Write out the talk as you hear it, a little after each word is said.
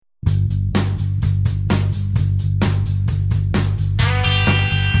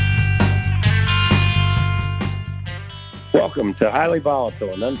Welcome to Highly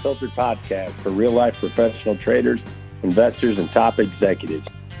Volatile, an unfiltered podcast for real-life professional traders, investors, and top executives.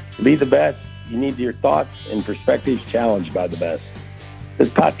 To be the best, you need your thoughts and perspectives challenged by the best. This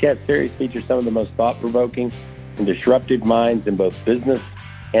podcast series features some of the most thought-provoking and disruptive minds in both business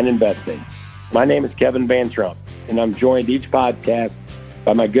and investing. My name is Kevin Van Trump, and I'm joined each podcast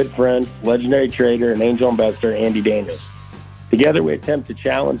by my good friend, legendary trader, and angel investor, Andy Daniels. Together, we attempt to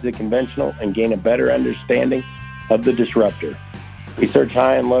challenge the conventional and gain a better understanding of the disruptor. We search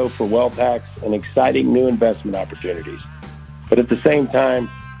high and low for wealth hacks and exciting new investment opportunities, but at the same time,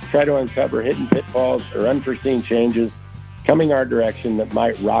 try to uncover hidden pitfalls or unforeseen changes coming our direction that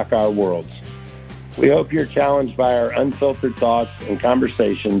might rock our worlds. We hope you're challenged by our unfiltered thoughts and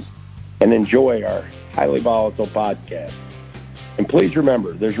conversations and enjoy our Highly Volatile podcast. And please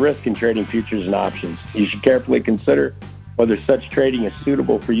remember, there's risk in trading futures and options. You should carefully consider whether such trading is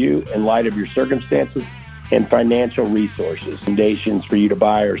suitable for you in light of your circumstances and financial resources. Recommendations for you to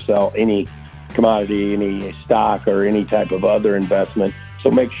buy or sell any commodity, any stock, or any type of other investment.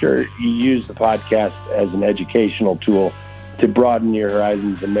 So make sure you use the podcast as an educational tool to broaden your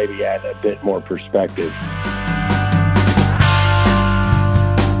horizons and maybe add a bit more perspective.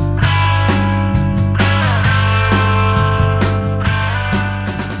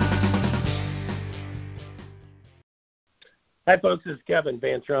 Hi, folks. This is Kevin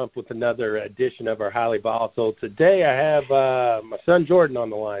Van Trump with another edition of our Highly Volatile. Today I have my son Jordan on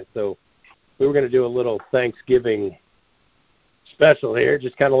the line, so we were going to do a little Thanksgiving special here,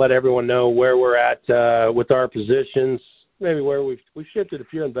 just kind of let everyone know where we're at with our positions, maybe where we've shifted a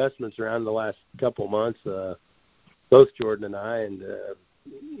few investments around the last couple of months, both Jordan and I, and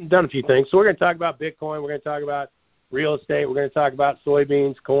done a few things. So we're going to talk about Bitcoin. We're going to talk about real estate. We're going to talk about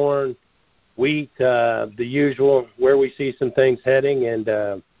soybeans, corn, wheat, the usual, where we see some things heading,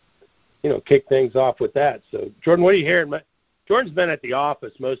 and, kick things off with that. So, Jordan, what are you hearing? Jordan's been at the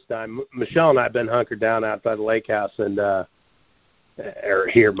office most of the time. Michelle and I have been hunkered down out by the lake house and are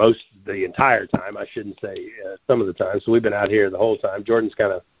here most of the entire time. I shouldn't say some of the time. So we've been out here the whole time. Jordan's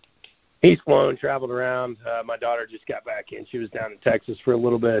he's flown, traveled around. My daughter just got back in. She was down in Texas for a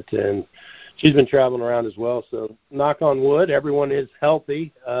little bit, and she's been traveling around as well. So knock on wood, everyone is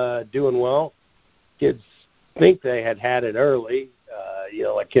healthy, doing well. Kids think they had it early.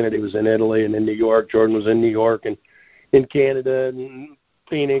 Like Kennedy was in Italy and in New York. Jordan was in New York and in Canada and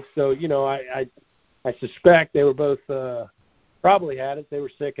Phoenix. So, I suspect they were both probably had it. They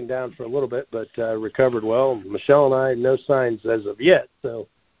were sick and down for a little bit, but recovered well. Michelle and I, no signs as of yet. So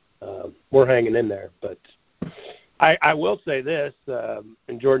we're hanging in there. But I will say this,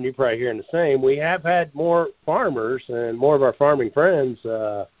 and Jordan, you're probably hearing the same. We have had more farmers and more of our farming friends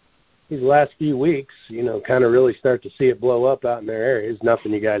these last few weeks, kind of really start to see it blow up out in their areas.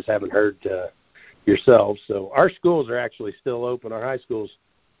 Nothing you guys haven't heard yourselves. So our schools are actually still open. Our high school's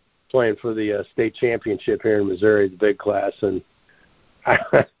playing for the state championship here in Missouri, the big class. And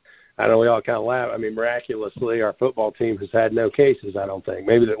I know we all kind of laugh. I mean, miraculously, our football team has had no cases, I don't think.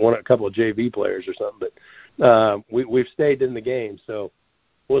 Maybe a couple of JV players or something, but we've stayed in the game. So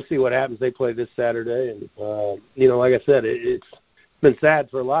we'll see what happens. They play this Saturday. And, like I said, it's been sad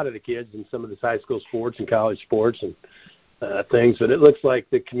for a lot of the kids in some of the high school sports and college sports and things, but it looks like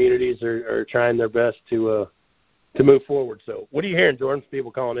the communities are trying their best to move forward. So what are you hearing, Jordan, from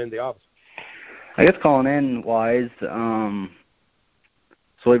people calling in the office? I guess calling in wise,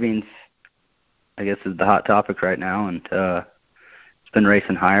 soybeans, I guess, is the hot topic right now, and it's been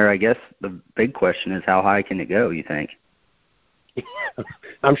racing higher. I guess the big question is, how high can it go, you think?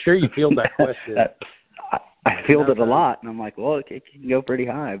 I'm sure you feel that question. I feel it a lot, and I'm like, well, it can go pretty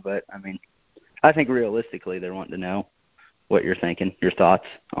high, but, I think realistically they're wanting to know what you're thinking, your thoughts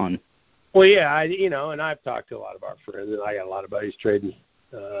on. Well, yeah, and I've talked to a lot of our friends, and I got a lot of buddies trading,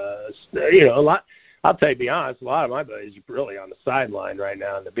 a lot. I'll tell you, to be honest, a lot of my buddies are really on the sideline right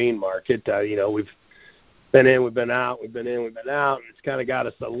now in the bean market. We've been in, we've been out, we've been in, we've been out, and it's kind of got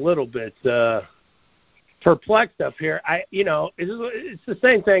us a little bit perplexed up here. It's the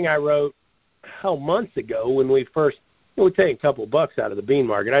same thing I wrote months ago when we first, we take a couple of bucks out of the bean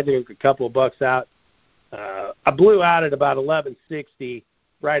market. I took a couple of bucks out. I blew out at about 1160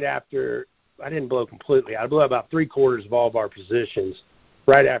 right after. I didn't blow completely out. I blew out about 3/4 of all of our positions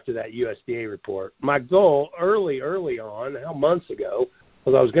right after that USDA report. My goal early on, months ago,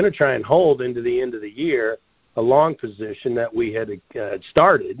 was I was going to try and hold into the end of the year a long position that we had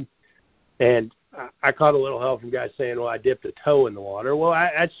started, and I caught a little help from guys saying, well, I dipped a toe in the water. Well,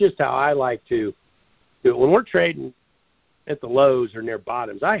 that's just how I like to do it. When we're trading at the lows or near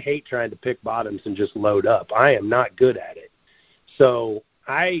bottoms, I hate trying to pick bottoms and just load up. I am not good at it. So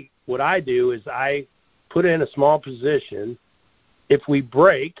what I do is I put in a small position If we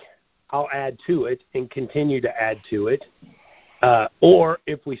break, I'll add to it and continue to add to it. Or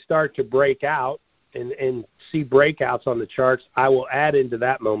if we start to break out and see breakouts on the charts, I will add into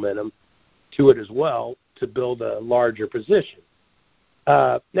that momentum to it as well to build a larger position.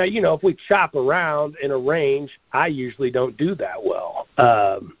 Now, if we chop around in a range, I usually don't do that well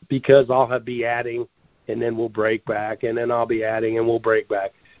because I'll be adding and then we'll break back, and then I'll be adding and we'll break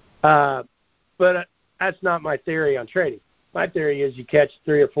back. But that's not my theory on trading. My theory is you catch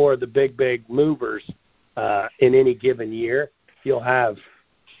 3 or 4 of the big movers in any given year. You'll have,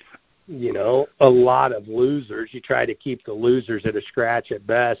 a lot of losers. You try to keep the losers at a scratch at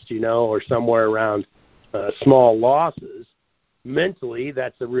best, or somewhere around small losses. Mentally,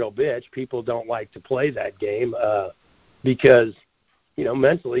 that's a real bitch. People don't like to play that game because,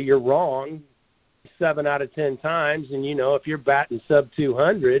 mentally you're wrong 7 out of 10 times. And, if you're batting sub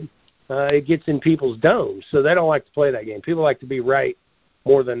 200, it gets in people's domes. So they don't like to play that game. People like to be right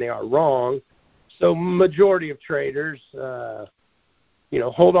more than they are wrong. So majority of traders,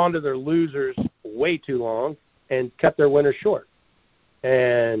 hold on to their losers way too long and cut their winners short.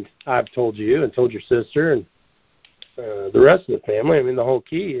 And I've told you and told your sister and the rest of the family, the whole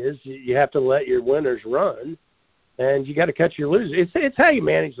key is you have to let your winners run, and you got to cut your losers. It's how you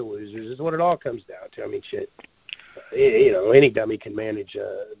manage the losers is what it all comes down to. Shit. Any dummy can manage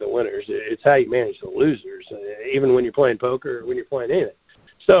the winners. It's how you manage the losers, even when you're playing poker or when you're playing anything.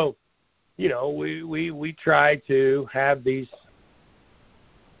 So, we try to have these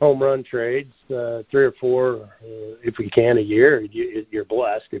home run trades, 3 or 4, if we can a year. You're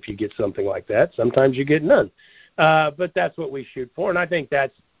blessed if you get something like that. Sometimes you get none. But that's what we shoot for, and I think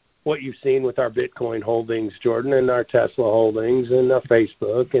that's what you've seen with our Bitcoin holdings, Jordan, and our Tesla holdings, and our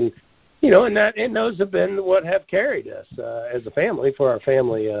Facebook, and and those have been what have carried us as a family for our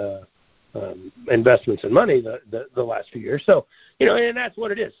family investments in money the last few years. So and that's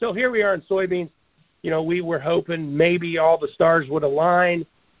what it is. So here we are in soybeans. We were hoping maybe all the stars would align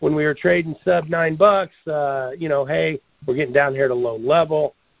when we were trading sub $9. Hey, we're getting down here to low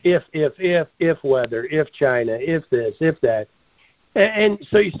level. If weather, if China, if this, if that. And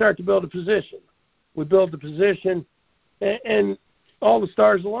so you start to build a position. We build the position, and all the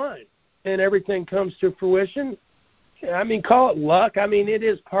stars align, and everything comes to fruition. Call it luck. It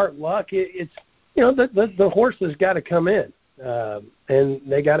is part luck. It's the horses got to come in, and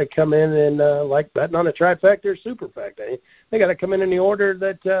they got to come in and like betting on a trifecta or superfecta. They got to come in the order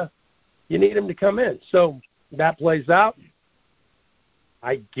that you need them to come in. So that plays out.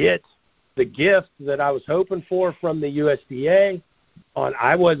 I get the gift that I was hoping for from the USDA.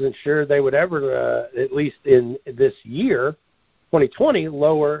 I wasn't sure they would ever, at least in this year, 2020,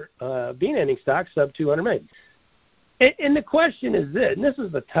 lower bean ending stocks sub 200 million. And the question is this, and this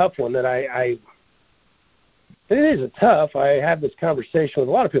is the tough one that I have this conversation with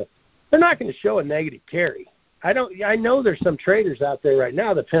a lot of people. They're not going to show a negative carry. I know there's some traders out there right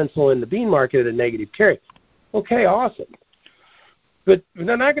now that pencil in the bean market at a negative carry. Okay, awesome. But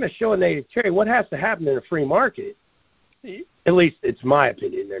they're not going to show a negative carry. What has to happen in a free market, at least it's my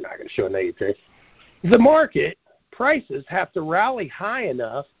opinion, they're not going to show a negative carry. The market prices have to rally high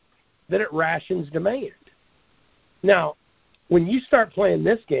enough that it rations demand. Now, when you start playing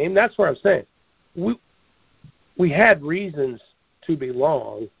this game, that's what I'm saying. We had reasons to be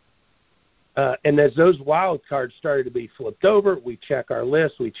long, and as those wild cards started to be flipped over, we check our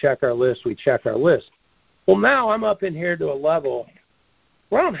list. Well, now I'm up in here to a level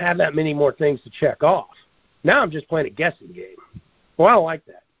where I don't have that many more things to check off. Now I'm just playing a guessing game. Well, I don't like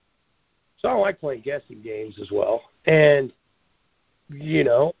that. So I don't like playing guessing games as well. And,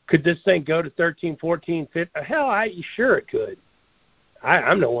 could this thing go to 13, 14, 15? Hell, sure it could.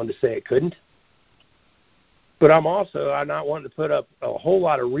 I'm no one to say it couldn't. But I'm not wanting to put up a whole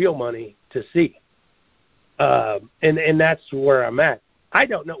lot of real money to see. And that's where I'm at. I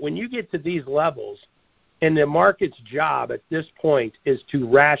don't know. When you get to these levels, and the market's job at this point is to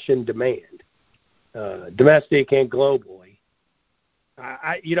ration demand, domestic and globally.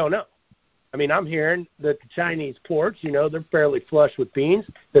 You don't know. I'm hearing that the Chinese ports, they're fairly flush with beans.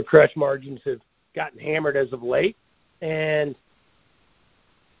 Their crush margins have gotten hammered as of late. And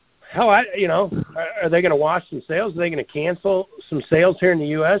hell, are they going to wash some sales? Are they going to cancel some sales here in the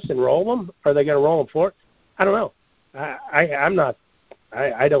U.S. and roll them? Are they going to roll them forward? I don't know.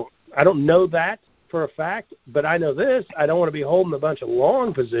 I don't know that for a fact, but I know this. I don't want to be holding a bunch of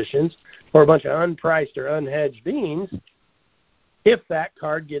long positions or a bunch of unpriced or unhedged beans if that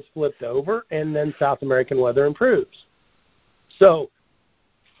card gets flipped over and then South American weather improves. So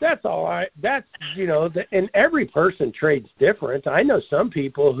that's all and every person trades different. I know some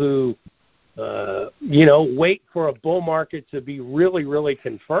people who wait for a bull market to be really, really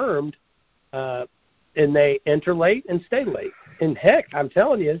confirmed, and they enter late and stay late. And heck, I'm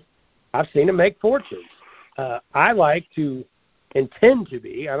telling you, I've seen them make fortunes. I like to intend to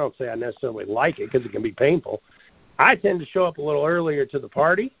be, I don't say I necessarily like it because it can be painful. I tend to show up a little earlier to the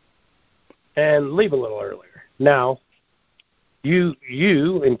party and leave a little earlier. Now, you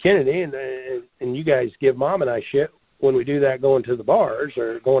and Kennedy and you guys give Mom and I shit when we do that going to the bars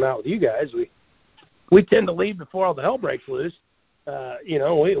or going out with you guys. We tend to leave before all the hell breaks loose.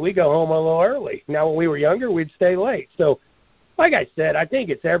 We go home a little early. Now, when we were younger, we'd stay late. So, like I said, I think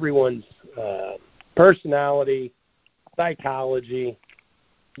it's everyone's personality, psychology,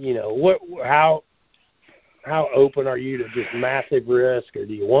 how open are you to just massive risk, or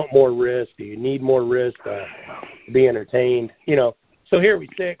do you want more risk? Do you need more risk to be entertained? So here we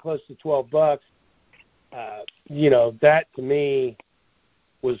sit close to $12. That to me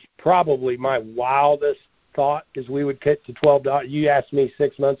was probably my wildest thought, is we would get to $12. You asked me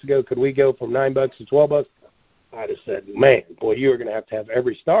 6 months ago, could we go from $9 to $12? I'd have said, man, boy, you are going to have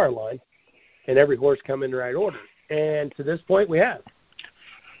every star line and every horse come in the right order. And to this point, we have.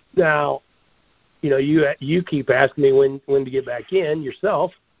 Now, you keep asking me when to get back in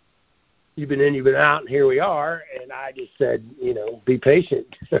yourself. You've been in, you've been out, and here we are. And I just said, be patient.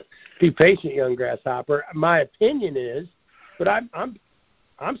 Be patient, young grasshopper. My opinion is, but I'm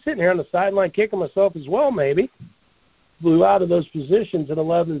sitting here on the sideline kicking myself as well, maybe. Blew out of those positions at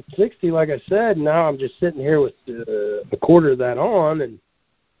 11.60, like I said. Now I'm just sitting here with a quarter of that on, and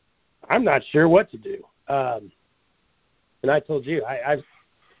I'm not sure what to do. And I told you,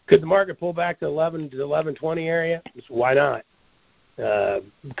 could the market pull back to 11 to 11.20 area? Why not?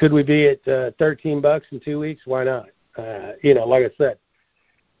 Could we be at $13 in 2 weeks? Why not? Like I said,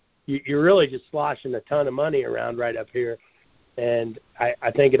 you're really just sloshing a ton of money around right up here. And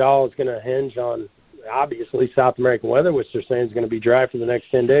I think it all is going to hinge on, obviously, South American weather, which they're saying is going to be dry for the next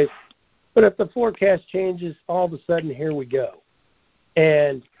 10 days. But if the forecast changes, all of a sudden, here we go.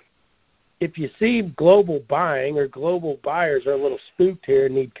 And if you see global buying or global buyers are a little spooked here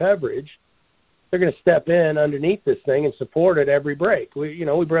and need coverage, they're going to step in underneath this thing and support it every break. We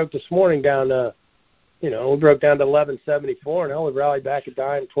broke this morning down to, we broke down to 11.74, and now we rallied back a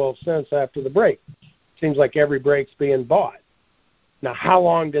dime, 12 cents after the break. Seems like every break's being bought. Now, how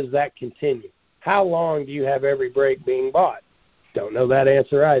long does that continue? How long do you have every break being bought? Don't know that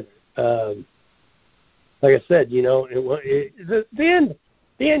answer either. Like I said, the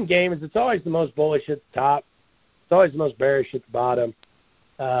end game is it's always the most bullish at the top. It's always the most bearish at the bottom.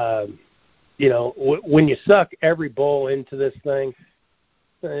 When you suck every bull into this thing,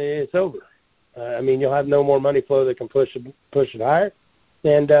 it's over. You'll have no more money flow that can push it higher,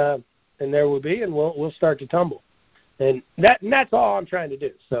 and there will be, and we'll start to tumble. And that's all I'm trying to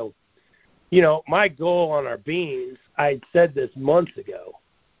do. So, my goal on our beans, I said this months ago.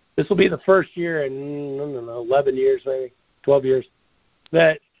 This will be the first year in, 11 years, maybe 12 years,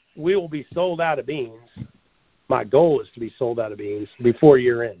 that we will be sold out of beans. My goal is to be sold out of beans before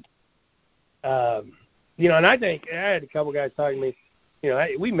year end. And I think I had a couple guys talking to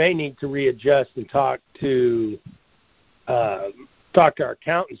me. We may need to readjust and talk to our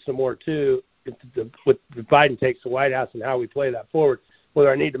accountants some more too. If Biden takes the White House and how we play that forward, whether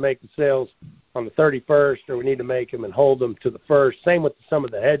I need to make the sales on the 31st or we need to make them and hold them to the 1st. Same with some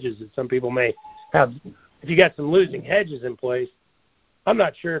of the hedges that some people may have. If you got some losing hedges in place, I'm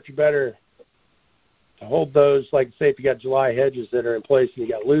not sure if you better hold those, like say if you got July hedges that are in place and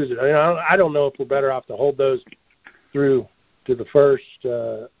you got losers. I don't know if we're better off to hold those through to the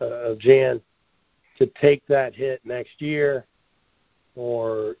 1st of Jan to take that hit next year,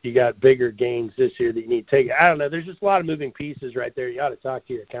 or you got bigger gains this year that you need to take. I don't know. There's just a lot of moving pieces right there. You ought to talk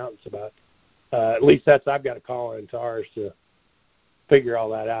to your accountants about. At least I've got to call into ours to figure all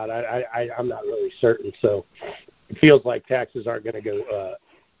that out. I'm not really certain. So it feels like taxes aren't going to go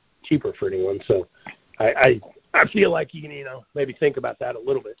cheaper for anyone. So I feel like you can, maybe think about that a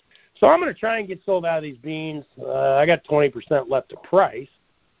little bit. So I'm going to try and get sold out of these beans. I got 20% left to price.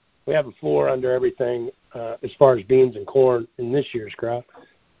 We have a floor under everything as far as beans and corn in this year's crop.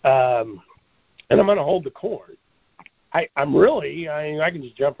 And I'm going to hold the corn. I can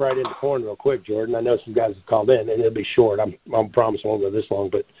just jump right into corn real quick, Jordan. I know some guys have called in, and it'll be short. I promise I won't go this long.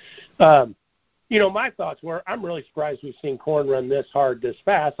 But, my thoughts were I'm really surprised we've seen corn run this hard this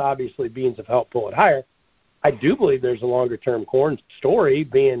fast. Obviously, beans have helped pull it higher. I do believe there's a longer-term corn story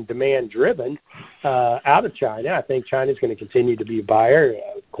being demand-driven out of China. I think China's going to continue to be a buyer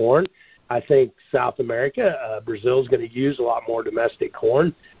of corn. I think South America, Brazil's going to use a lot more domestic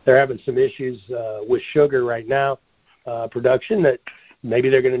corn. They're having some issues with sugar right now, production that maybe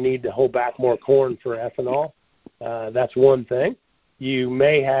they're going to need to hold back more corn for ethanol. That's one thing. You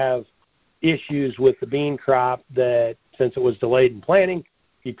may have issues with the bean crop that, since it was delayed in planting,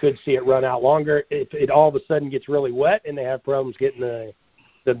 you could see it run out longer. If it all of a sudden gets really wet and they have problems getting the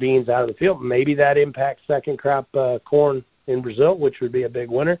beans out of the field, maybe that impacts second crop corn in Brazil, which would be a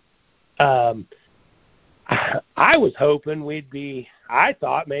big winner. I was hoping I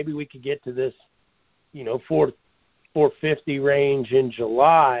thought maybe we could get to this, 450 range in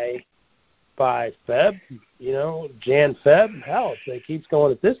July by Feb, Jan, Feb. Hell, if it keeps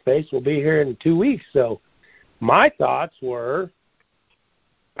going at this pace, we'll be here in 2 weeks. So my thoughts were,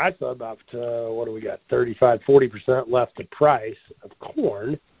 I thought about, what do we got, 35, 40% left to price of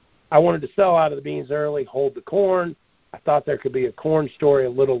corn. I wanted to sell out of the beans early, hold the corn. I thought there could be a corn story a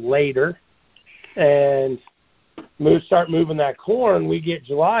little later. And start moving that corn. We get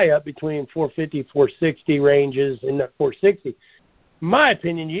July up between 450, 460 ranges in that 460. My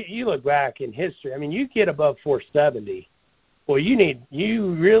opinion, you look back in history, you get above 470. Well,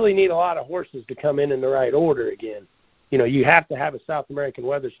 you really need a lot of horses to come in the right order again. You have to have a South American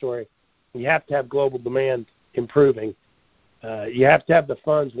weather story. You have to have global demand improving. You have to have the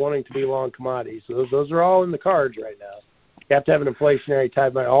funds wanting to be long commodities. So those are all in the cards right now. You have to have an inflationary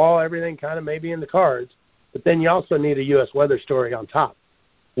type of everything kind of maybe in the cards. But then you also need a U.S. weather story on top,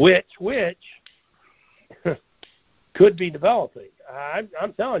 which could be developing.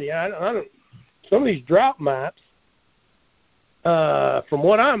 I'm telling you, I don't. Some of these drought maps, from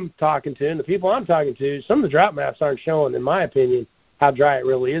what I'm talking to and the people I'm talking to, some of the drought maps aren't showing, in my opinion, how dry it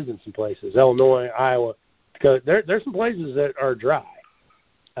really is in some places. Illinois, Iowa, because there's some places that are dry,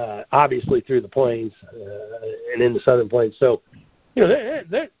 obviously through the plains and in the southern plains. So,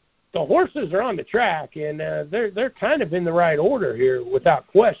 the horses are on the track, and they're kind of in the right order here without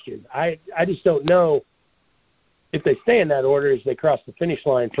question. I just don't know if they stay in that order as they cross the finish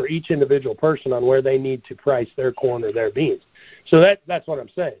line for each individual person on where they need to price their corn or their beans. So that's what I'm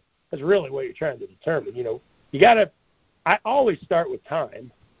saying. That's really what you're trying to determine. You got to – I always start with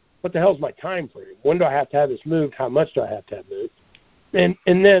time. What the hell's my time frame? When do I have to have this moved? How much do I have to have moved? And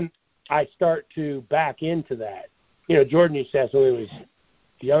then I start to back into that. Jordan used to ask when he was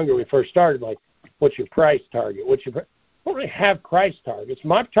younger, we first started, like, what's your price target? I don't really have price targets.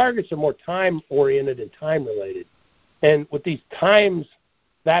 My targets are more time-oriented and time-related. And with these times,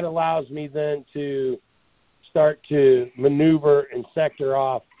 that allows me then to start to maneuver and sector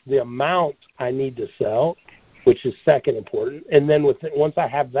off the amount I need to sell, which is second important. And then once I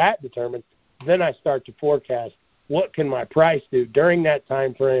have that determined, then I start to forecast what can my price do during that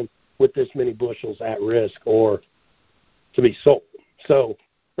time frame with this many bushels at risk or to be sold. So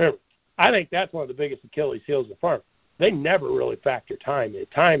remember, I think that's one of the biggest Achilles heels of the farm. They never really factor time in.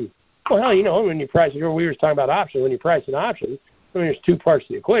 Time, when you price, we were talking about options. When you price an option, there's two parts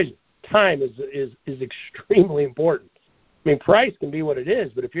to the equation. Time is extremely important. Price can be what it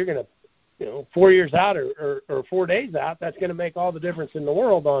is, but if you're going to, 4 years out or 4 days out, that's going to make all the difference in the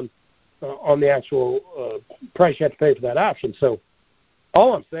world on the actual price you have to pay for that option. So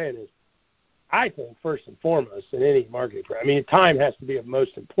all I'm saying is, I think first and foremost in any marketing program, time has to be of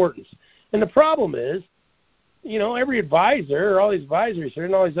most importance. And the problem is, every advisor or all these advisories are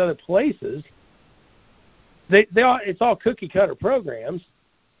in all these other places. It's all cookie cutter programs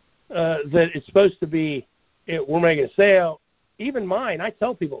that it's supposed to be. We're making a sale. Even mine, I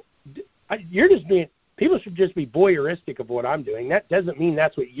tell people, people should just be voyeuristic of what I'm doing. That doesn't mean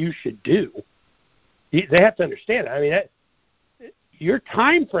that's what you should do. They have to understand it. Your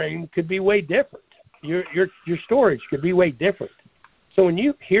time frame could be way different. Your storage could be way different. So when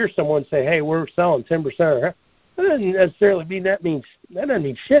you hear someone say, "Hey, we're selling 10%," that doesn't necessarily mean that doesn't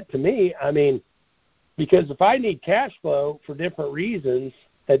mean shit to me. Because if I need cash flow for different reasons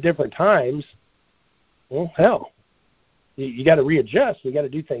at different times, well, hell, you got to readjust. You got to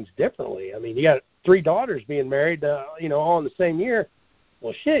do things differently. You got 3 daughters being married, all in the same year.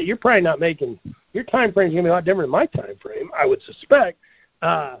 Well, shit, you're probably not making your time frame is going to be a lot different than my time frame, I would suspect.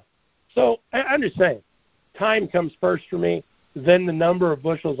 So I'm just saying, time comes first for me, then the number of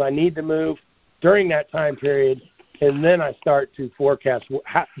bushels I need to move during that time period, and then I start to forecast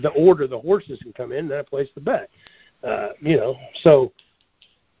the order the horses can come in, and then I place the bet. So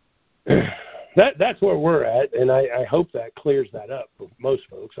that's where we're at, and I hope that clears that up for most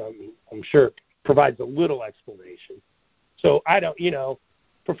folks. I'm sure it provides a little explanation. So I don't,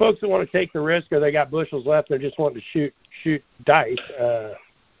 for folks that want to take the risk or they got bushels left, they're just wanting to shoot dice.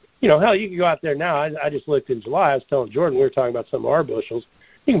 Hell, you can go out there now. I just looked in July. I was telling Jordan, we were talking about some of our bushels.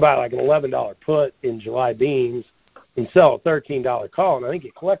 You can buy like an $11 put in July beans and sell a $13 call, and I think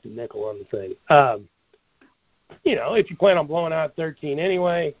you collect a nickel on the thing. if you plan on blowing out 13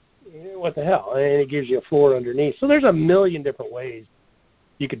 anyway, what the hell? And it gives you a floor underneath. So there's a million different ways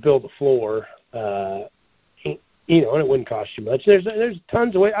you could build a floor, and it wouldn't cost you much. There's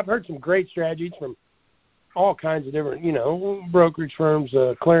tons of ways. I've heard some great strategies from all kinds of different, brokerage firms,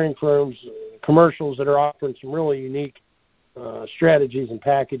 clearing firms, commercials that are offering some really unique strategies and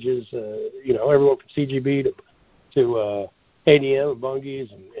packages. Everyone from CGB to ADM and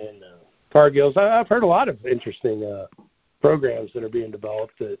Bunge's and Cargill's. I've heard a lot of interesting programs that are being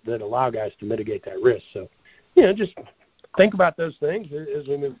developed that allow guys to mitigate that risk. So, just think about those things as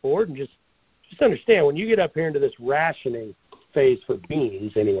we move forward, and just understand when you get up here into this rationing phase for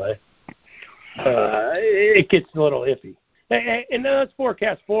beans anyway, it gets a little iffy. And now let's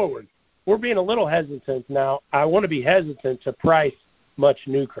forecast forward. We're being a little hesitant now. I want to be hesitant to price much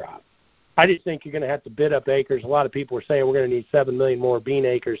new crop. I just think you're going to have to bid up acres. A lot of people are saying we're going to need 7 million more bean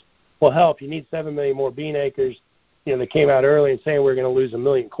acres. Well, hell, if you need 7 million more bean acres, they came out early and saying we're going to lose 1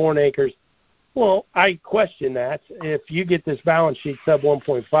 million corn acres. Well, I question that. If you get this balance sheet sub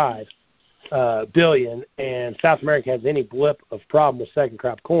 1.5 billion and South America has any blip of problem with second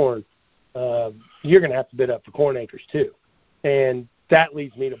crop corn, you're going to have to bid up for corn acres too. And that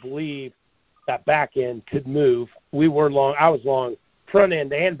leads me to believe that back end could move. I was long front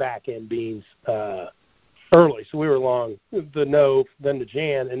end and back end beans early. So we were long the Nove, then the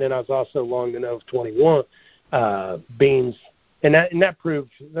Jan, and then I was also long the Nove 21 beans. And that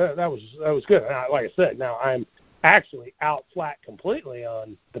proved that was good. Like I said, now I'm actually out flat completely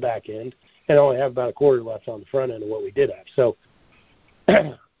on the back end and only have about a quarter left on the front end of what we did have. So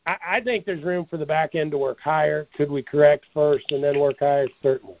I think there's room for the back end to work higher. Could we correct first and then work higher?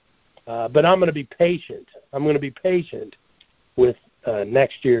 Certainly. But I'm going to be patient. I'm going to be patient with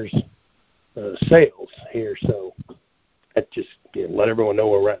next year's sales here. So that just let everyone know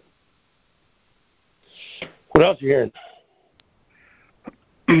where we're at. What else are you hearing?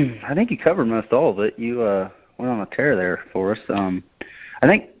 I think you covered most all of it. You went on a tear there for us. I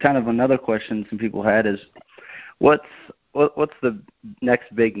think kind of another question some people had is, what's the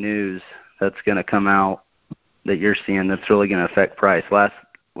next big news that's going to come out that you're seeing that's really going to affect price? Last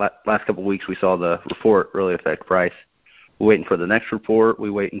couple of weeks we saw the report really affect price. We're waiting for the next report.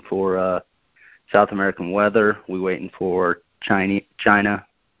 We're waiting for South American weather. We're waiting for China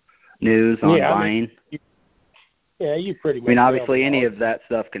news on buying. You pretty much. I mean, obviously, any of that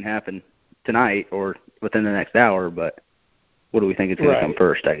stuff can happen tonight or within the next hour, but what do we think is going to come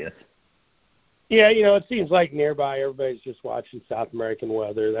first, I guess? Yeah, it seems like nearby everybody's just watching South American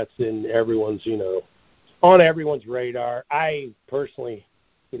weather. That's in everyone's, on everyone's radar. I personally,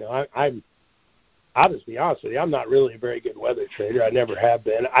 I'll just be honest with you, I'm not really a very good weather trader. I never have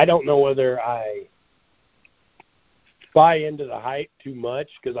been. I don't know whether I buy into the hype too much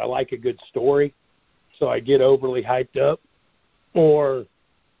because I like a good story, so I get overly hyped up, or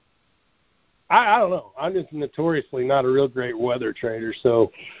I don't know. I'm just notoriously not a real great weather trader.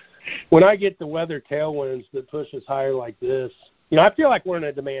 So when I get the weather tailwinds that push us higher like this, I feel like we're in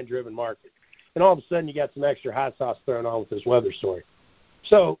a demand-driven market. And all of a sudden you got some extra hot sauce thrown on with this weather story.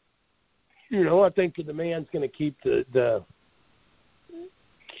 So, I think the demand's going to keep the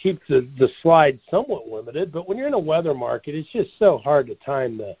slide somewhat limited. But when you're in a weather market, it's just so hard to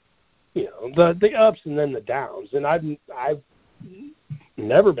time the ups and then the downs. And I've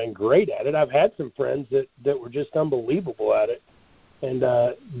never been great at it. I've had some friends that were just unbelievable at it and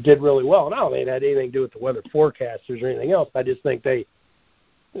did really well. And I don't think it had anything to do with the weather forecasters or anything else. I just think they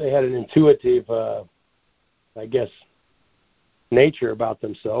had an intuitive, nature about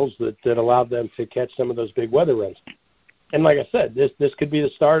themselves that allowed them to catch some of those big weather runs. And like I said, this could be the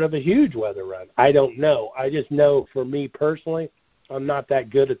start of a huge weather run. I don't know. I just know for me personally, I'm not that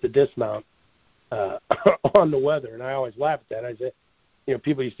good at the dismount on the weather. And I always laugh at that. I say,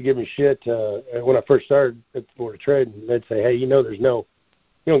 people used to give me shit when I first started at the Board of Trade, and they'd say, hey, you don't get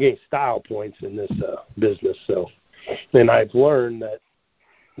any style points in this business. So, and I've learned that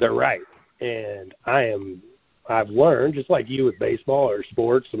they're right. And I've learned, just like you with baseball or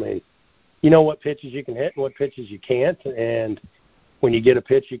sports, I mean, you know what pitches you can hit and what pitches you can't. And when you get a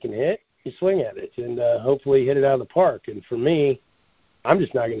pitch you can hit, you swing at it and hopefully hit it out of the park. And for me, I'm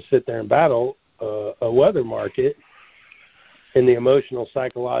just not going to sit there and battle a weather market in the emotional,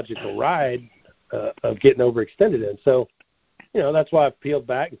 psychological ride of getting overextended in. So, that's why I've peeled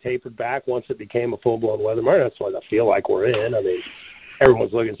back and tapered back once it became a full-blown weather market. That's what I feel like we're in. I mean,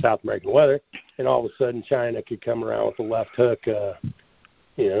 everyone's looking at South American weather, and all of a sudden China could come around with a left hook, or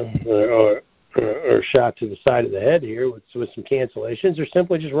shot to the side of the head here with some cancellations, or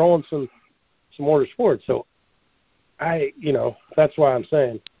simply just rolling some orders forward. So that's why I'm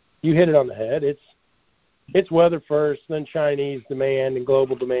saying you hit it on the head. it's weather first, then Chinese demand and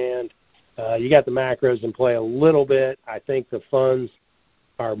global demand. You got the macros in play a little bit. I think the funds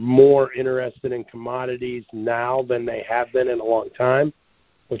are more interested in commodities now than they have been in a long time,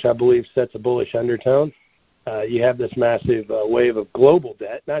 which I believe sets a bullish undertone. You have this massive wave of global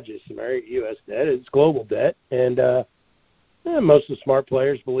debt, not just American U.S. debt, it's global debt. And most of the smart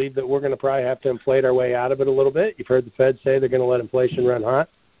players believe that we're going to probably have to inflate our way out of it a little bit. You've heard the Fed say they're going to let inflation run hot,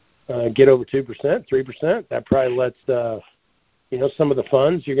 get over 2%, 3%. That probably lets some of the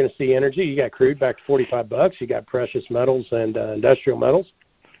funds. You're going to see energy. You got crude back to $45. You got precious metals and industrial metals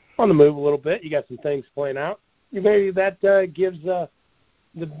on the move a little bit. You got some things playing out. Maybe that gives the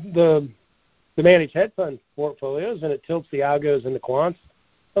managed hedge fund portfolios, and it tilts the algos and the quants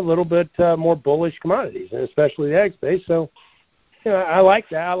a little bit more bullish commodities, and especially the ag space. So, I like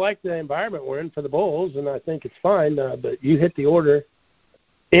that. I like the environment we're in for the bulls, and I think it's fine. But you hit the order.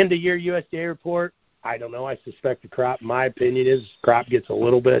 End of year USDA report, I don't know. I suspect the crop, my opinion is crop gets a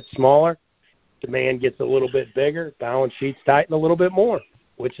little bit smaller. Demand gets a little bit bigger. Balance sheets tighten a little bit more,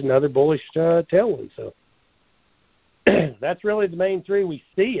 which is another bullish tailwind. So that's really the main three we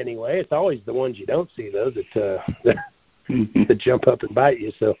see anyway. It's always the ones you don't see, though, that jump up and bite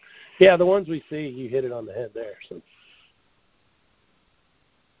you. So, yeah, the ones we see, you hit it on the head there. So.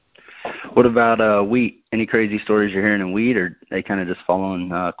 What about wheat? Any crazy stories you're hearing in wheat, or they kind of just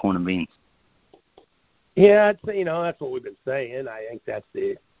following corn and beans? Yeah, that's what we've been saying. I think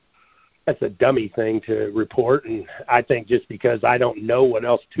that's a dummy thing to report, and I think just because I don't know what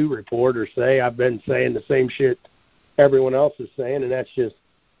else to report or say, I've been saying the same shit everyone else is saying, and that's just,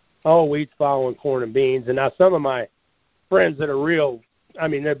 wheat's following corn and beans. And now some of my friends that are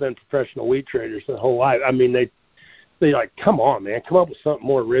they've been professional wheat traders their whole life. I mean, they're like, come on, man, come up with something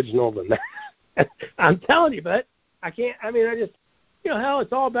more original than that. I'm telling you, but I can't. I just, hell,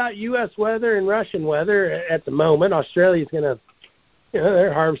 it's all about U.S. weather and Russian weather at the moment. Australia's going to,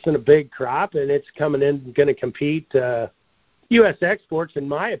 they're harvesting a big crop, and it's coming in, going to compete. U.S. exports, in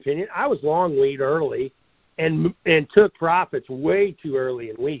my opinion, I was long wheat early and took profits way too early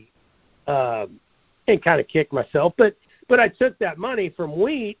in wheat and kind of kicked myself. But I took that money from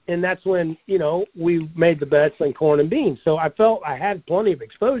wheat, and that's when, we made the bets on corn and beans. So I felt I had plenty of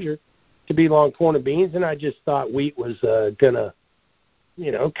exposure to be long corn and beans, and I just thought wheat was going to,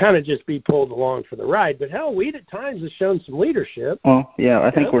 kind of just be pulled along for the ride. But, hell, wheat at times has shown some leadership. Well, yeah, I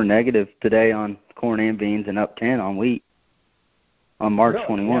think we're negative today on corn and beans and up 10 on wheat, on March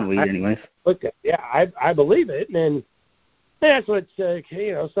 21 wheat anyways. I believe it, and that's what,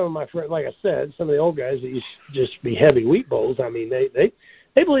 some of my friends, like I said, some of the old guys that used to just be heavy wheat bulls,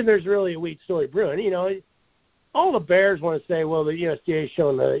 they believe there's really a wheat story brewing. All the bears want to say, well, the USDA is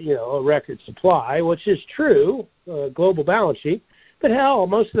showing a record supply, which is true, global balance sheet. But hell,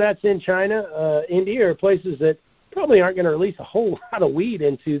 most of that's in China, India, or places that probably aren't going to release a whole lot of wheat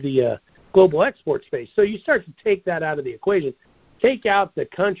into the global export space. So you start to take that out of the equation. Take out the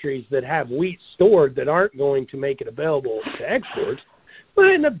countries that have wheat stored that aren't going to make it available to export,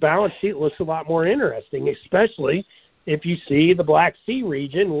 then the balance sheet looks a lot more interesting, especially if you see the Black Sea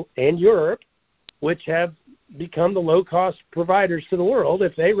region and Europe, which have become the low-cost providers to the world.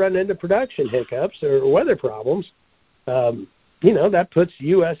 If they run into production hiccups or weather problems, that puts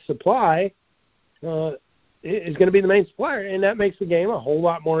U.S. supply is going to be the main supplier, and that makes the game a whole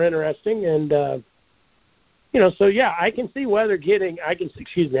lot more interesting. And so yeah, I can see I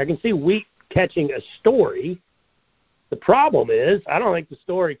can see wheat catching a story. The problem is, I don't think the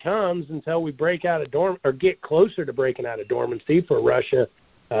story comes until we break out or get closer to breaking out of dormancy for Russia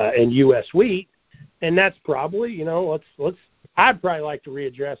and U.S. wheat, and that's probably, I'd probably like to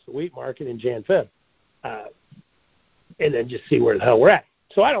readdress the wheat market in Jan-Feb, and then just see where the hell we're at.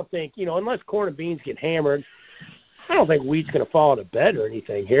 So I don't think, unless corn and beans get hammered, I don't think wheat's going to fall to bed or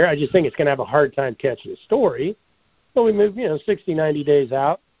anything here. I just think it's going to have a hard time catching the story. So we move, 60, 90 days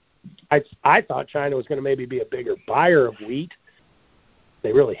out. I thought China was going to maybe be a bigger buyer of wheat.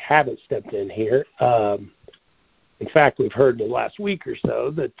 They really haven't stepped in here. In fact, we've heard in the last week or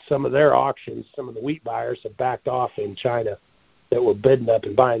so that some of their auctions, some of the wheat buyers have backed off in China that were bidding up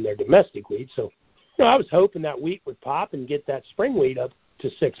and buying their domestic wheat. So, I was hoping that wheat would pop and get that spring wheat up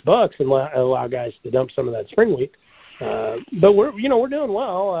to $6 and allow guys to dump some of that spring wheat. But we're doing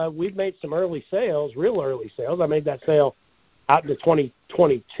well. We've made some early sales, real early sales. I made that sale out into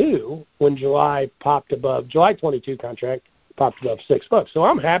 2022 when July 22 contract popped above $6. So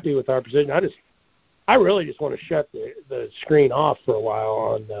I'm happy with our position. I really just want to shut the screen off for a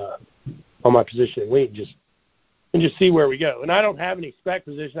while on my position in wheat and just see where we go. And I don't have any spec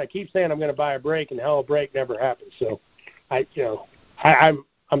position. I keep saying I'm going to buy a break, and hell, a break never happens. So I'm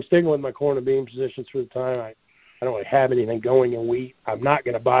I'm sticking with my corn and bean positions for the time. I don't really have anything going in wheat. I'm not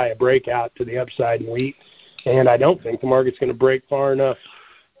going to buy a breakout to the upside in wheat, and I don't think the market's going to break far enough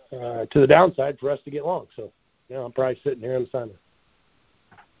to the downside for us to get long. So, I'm probably sitting here on the sideline.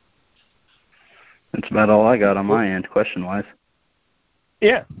 That's about all I got on my end, question-wise.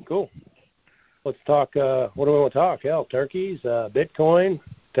 Yeah, cool. Let's talk, what do we want to talk? Hell, turkeys, Bitcoin,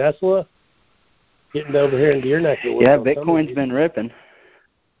 Tesla, getting over here into your neck of the woods. Yeah, Bitcoin's been ripping.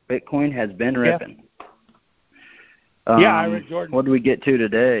 Bitcoin has been ripping. Yeah, I read Jordan. What did we get to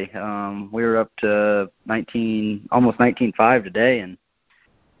today? We were up to almost 19.5 today, and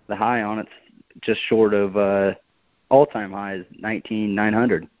the high on it's just short of all-time high is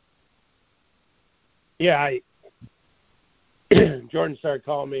 19,900. Yeah, Jordan started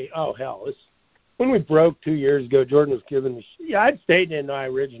calling me, oh, hell, when we broke 2 years ago, Jordan was giving me, I'd stayed in my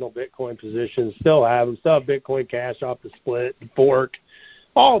original Bitcoin position, still have them, still have Bitcoin Cash off the split, the fork,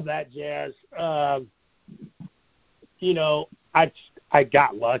 all that jazz. I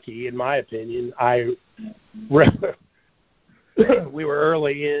got lucky, in my opinion. We were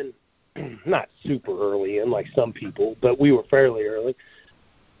early in, not super early in like some people, but we were fairly early.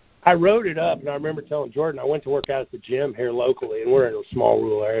 I wrote it up, and I remember telling Jordan, I went to work out at the gym here locally, and we're in a small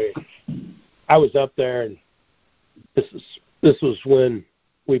rural area. I was up there, and this was when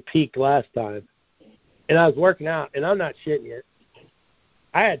we peaked last time. And I was working out, and I'm not shitting you.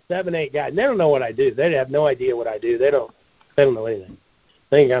 I had 7, 8 guys, and they don't know what I do. They have no idea what I do. They don't know anything.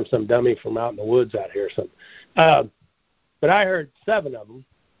 They think I'm some dummy from out in the woods out here or something. But I heard 7 of them.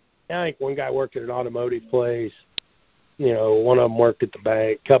 And I think one guy worked at an automotive place. One of them worked at the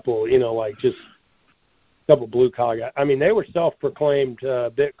bank. Couple, just a couple blue-collar guys. I mean, they were self-proclaimed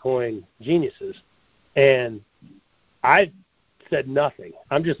Bitcoin geniuses. And I said nothing.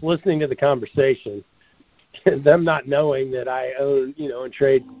 I'm just listening to the conversation, and them not knowing that I own, and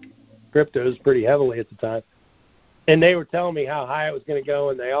trade cryptos pretty heavily at the time. And they were telling me how high it was going to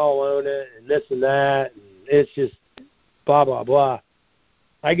go, and they all own it, and this and that. And it's just blah, blah, blah.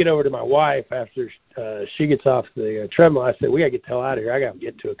 I get over to my wife after she gets off the treadmill. I said, we got to get the hell out of here. I got to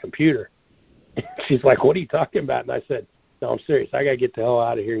get to a computer. She's like, what are you talking about? And I said, no, I'm serious. I got to get the hell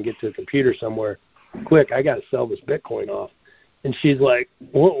out of here and get to a computer somewhere quick. I got to sell this Bitcoin off. And she's like,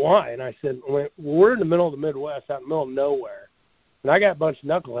 why? And I said, well, we're in the middle of the Midwest, out in the middle of nowhere. And I got a bunch of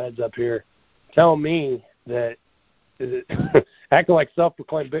knuckleheads up here telling me that, acting like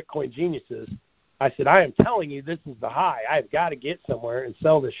self-proclaimed Bitcoin geniuses. I said, I am telling you this is the high. I've got to get somewhere and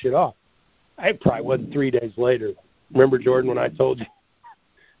sell this shit off. I probably wasn't 3 days later. Remember, Jordan, when I told you?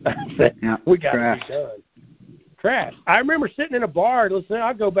 I said, we got to be done. Crash. I remember sitting in a bar. Listen,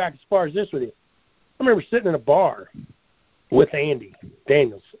 I'll go back as far as this with you. I remember sitting in a bar with Andy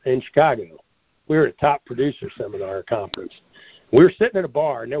Daniels in Chicago. We were at a top producer seminar conference. We were sitting in a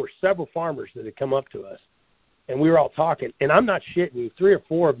bar, and there were several farmers that had come up to us. And we were all talking. And I'm not shitting you. 3 or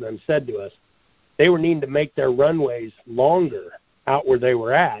 4 of them said to us, they were needing to make their runways longer out where they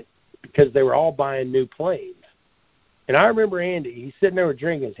were at because they were all buying new planes. And I remember Andy, he's sitting there with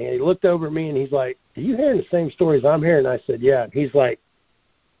drinking his hand. He looked over at me and he's like, are you hearing the same stories I'm hearing? I said, yeah. And he's like,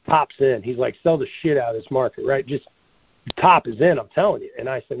 top's in. He's like, sell the shit out of this market, right? Just top is in, I'm telling you. And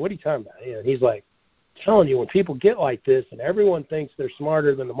I said, what are you talking about? And he's like, I'm telling you, when people get like this and everyone thinks they're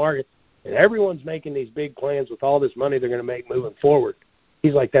smarter than the market and everyone's making these big plans with all this money they're going to make moving forward,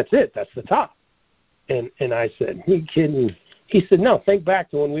 he's like, that's it. That's the top. And I said, are you kidding? He said, no, think back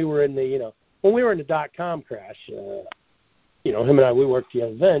to when we were in the, when we were in the dot-com crash. Him and I, we worked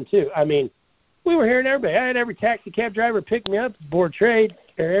together then, too. I mean, we were hearing everybody. I had every taxi cab driver pick me up at Board Trade,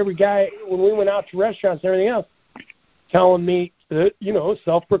 or every guy, when we went out to restaurants and everything else, telling me that,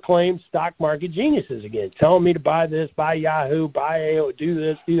 self-proclaimed stock market geniuses again, telling me to buy this, buy Yahoo, buy AO, do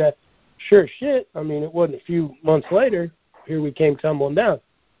this, do that. Sure shit. I mean, it wasn't a few months later, here we came tumbling down.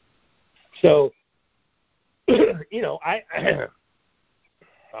 So, I'm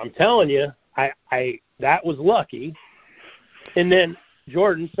telling you, I that was lucky. And then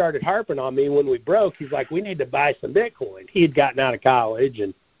Jordan started harping on me when we broke. He's like, we need to buy some Bitcoin. He had gotten out of college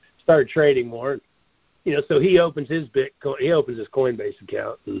and started trading more. So he opens his Bitcoin. He opens his Coinbase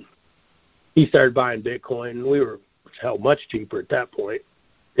account, and he started buying Bitcoin. And we were much cheaper at that point.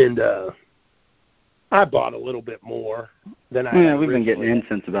 And I bought a little bit more than I. Yeah, we've been getting in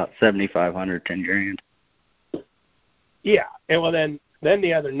since about 7,500, 10 grand. Yeah, and well, then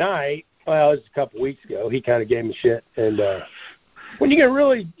the other night, well, it was a couple weeks ago, he kind of gave me shit. And when you can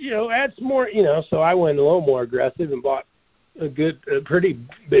really, add some more, so I went a little more aggressive and bought a pretty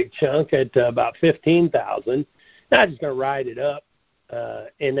big chunk at about 15,000. Now I'm just going to ride it up.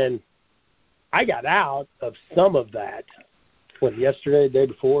 And then I got out of some of that yesterday, the day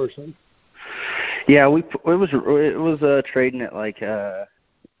before or something? Yeah, it was trading at like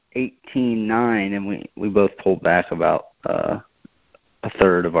 18.9, and we both pulled back about a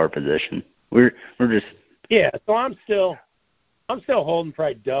third of our position. We're just So I'm still holding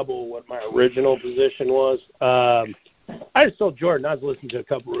probably double what my original position was. I just told Jordan I was listening to a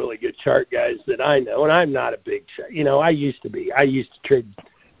couple really good chart guys that I know, and I'm not a big chart. I used to be. I used to trade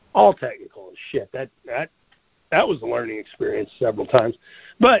all technical and shit. That was a learning experience several times.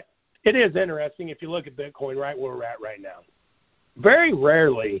 But it is interesting if you look at Bitcoin right where we're at right now. Very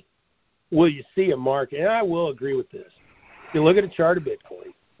rarely will you see a market, and I will agree with this. If you look at a chart of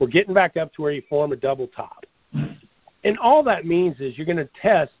Bitcoin, we're getting back up to where you form a double top. And all that means is you're going to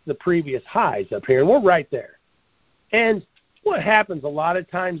test the previous highs up here, and we're right there. And what happens a lot of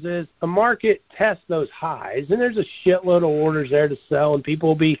times is a market tests those highs, and there's a shitload of orders there to sell, and people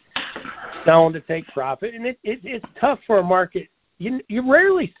will be selling to take profit. And it's tough for a market. You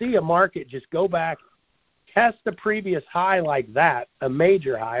rarely see a market just go back, test the previous high like that, a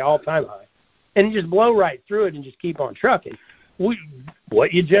major high, all-time high, and just blow right through it and just keep on trucking.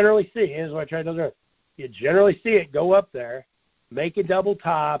 What you generally see, here's what I tried to do. You generally see it go up there, make a double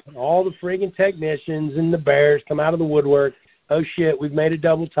top, and all the friggin' technicians and the bears come out of the woodwork. Oh, shit, we've made a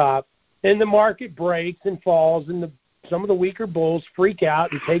double top. And the market breaks and falls, and some of the weaker bulls freak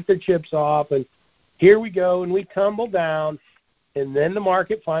out and take their chips off, and here we go, and we tumble down, and then the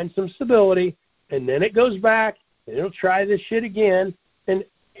market finds some stability, and then it goes back, and it'll try this shit again, and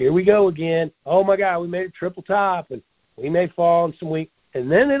here we go again. Oh, my God, we made a triple top, and we may fall in some week,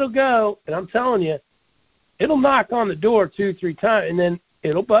 and then it'll go, and I'm telling you, it'll knock on the door 2-3 times, and then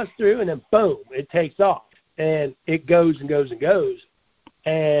it'll bust through, and then boom, it takes off, and it goes and goes and goes.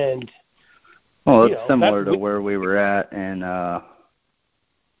 And well, it's similar to where we were at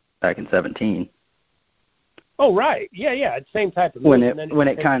back in 17. Oh, right, yeah, it's the same type of move. When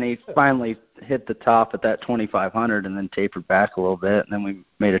it kind of finally hit the top at that 2,500, and then tapered back a little bit, and then we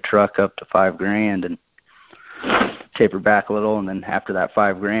made a truck up to $5,000, and tapered back a little, and then after that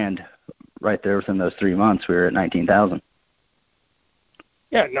 $5,000. Right there within those 3 months, we were at 19,000.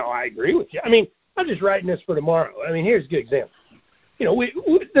 Yeah, no, I agree with you. I mean, I'm just writing this for tomorrow. I mean, here's a good example.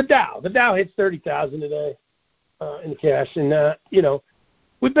 The Dow hits 30,000 today in the cash, and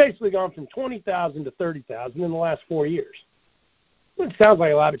we've basically gone from 20,000 to 30,000 in the last 4 years. It sounds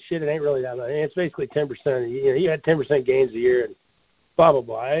like a lot of shit. It ain't really that much. It's basically 10%. You had 10% gains a year, and blah blah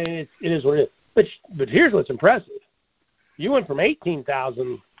blah. It is what it is. But here's what's impressive. You went from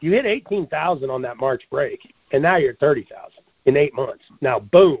 18,000. You hit 18,000 on that March break, and now you're at 30,000 in 8 months. Now,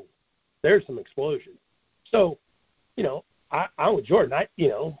 boom, there's some explosion. So, I'm with Jordan.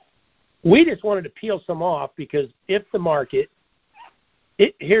 We just wanted to peel some off because if the market,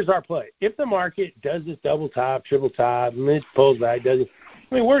 here's our play. If the market does this double top, triple top, and it pulls back,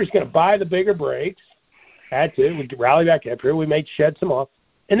 we're just going to buy the bigger breaks. Had to. We rally back up here. We may shed some off.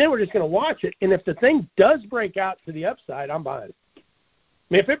 And then we're just going to watch it. And if the thing does break out to the upside, I'm buying it. I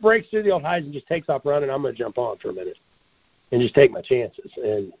mean, if it breaks through the old highs and just takes off running, I'm going to jump on for a minute and just take my chances,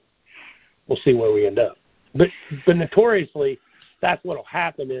 and we'll see where we end up. But notoriously, that's what will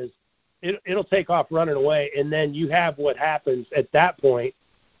happen is it'll take off running away, and then you have what happens at that point.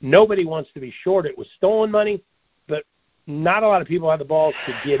 Nobody wants to be short it with stolen money, but not a lot of people have the balls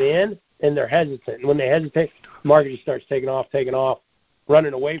to get in, and they're hesitant. And when they hesitate, the market just starts taking off,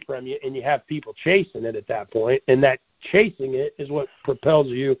 running away from you, and you have people chasing it at that point, and that chasing it is what propels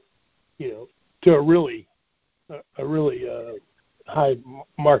you, to a really high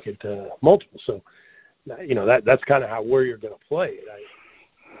market multiple. So, that's kind of where you're going to play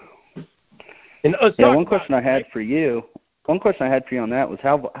it. One question I had for you on that was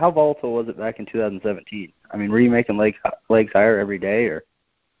how volatile was it back in 2017? I mean, were you making legs higher every day, or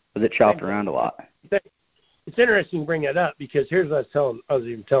was it chopped around a lot? It's interesting you bring that up because here's what I was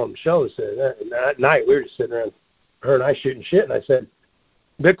even telling Michelle that night. We were just sitting around, her and I shooting shit, and I said,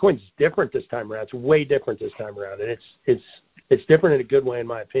 Bitcoin's different this time around. It's way different this time around, and it's different in a good way, in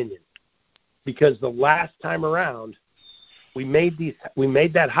my opinion, because the last time around we made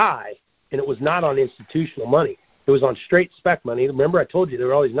that high, and it was not on institutional money. It was on straight spec money. Remember, I told you there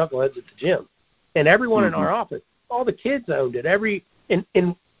were all these knuckleheads at the gym, and everyone in our office, all the kids owned it.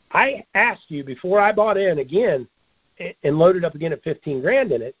 And I asked you before I bought in again and loaded up again at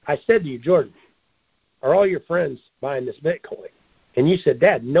 $15,000 in it. I said to you, Jordan, are all your friends buying this Bitcoin? And you said,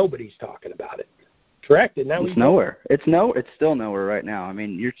 Dad, nobody's talking about it. Correct? And now it's nowhere. It's still nowhere right now. I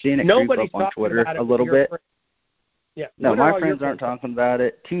mean, you're seeing it creep up on Twitter a little bit. Yeah. No, my friends aren't talking about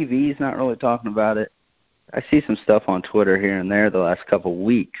it. TV's not really talking about it. I see some stuff on Twitter here and there the last couple of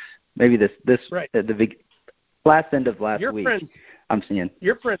weeks. Maybe this right. last end of last your week. Friends, I'm seeing.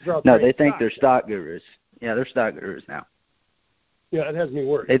 Your friends are all no, they think stock. they're stock gurus. Yeah, they're stock gurus now. Yeah, it has me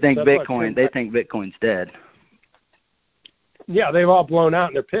worried. They think Bitcoin. They think Bitcoin's dead. Yeah, they've all blown out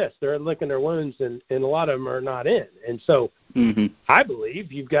and they're pissed. They're licking their wounds, and a lot of them are not in. And so I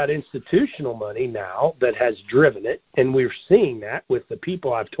believe you've got institutional money now that has driven it, and we're seeing that with the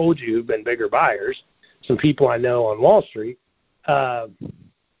people I've told you who've been bigger buyers, some people I know on Wall Street. And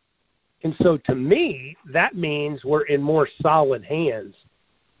so to me, that means we're in more solid hands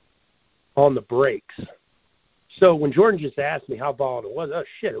on the breaks. So when Jordan just asked me how volatile it was, oh,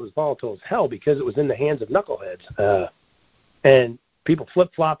 shit, it was volatile as hell because it was in the hands of knuckleheads. And people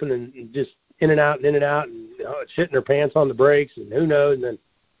flip-flopping and just in and out, and shitting their pants on the brakes, and who knows. And then,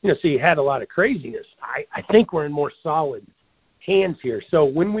 so you had a lot of craziness. I think we're in more solid hands here. So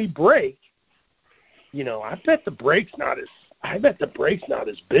when we break, I bet the break's not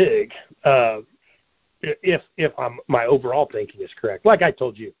as big if my overall thinking is correct. Like I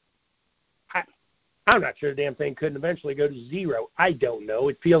told you, I'm not sure the damn thing couldn't eventually go to zero. I don't know.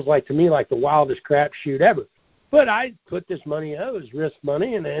 It feels like to me like the wildest crapshoot ever. But I put this money out as risk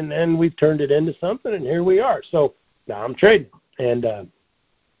money, and then we've turned it into something, and here we are. So now I'm trading.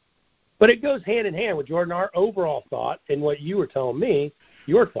 But it goes hand in hand with, Jordan, our overall thought and what you were telling me,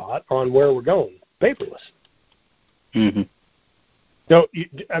 your thought on where we're going, paperless. Mm-hmm. So,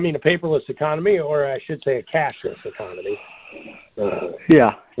 a paperless economy, or I should say a cashless economy.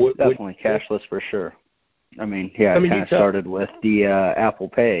 Definitely cashless for sure. It kind of started with the Apple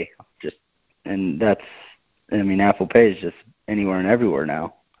Pay, Apple Pay is just anywhere and everywhere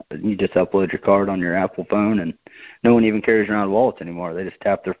now. You just upload your card on your Apple phone, and no one even carries around wallets anymore. They just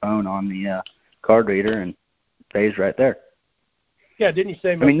tap their phone on the card reader and pays right there. Yeah, didn't you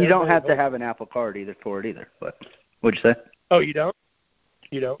say? You don't have to have an Apple card for it either. But what'd you say? Oh, you don't?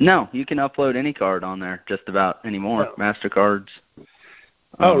 You don't? No, you can upload any card on there just about anymore. Oh. MasterCards.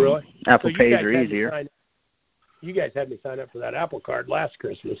 Oh, really? Apple Pays are easier. You guys had me sign up for that Apple Card last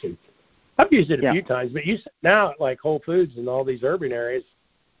Christmas, and I've used it a few times. But now at like Whole Foods and all these urban areas,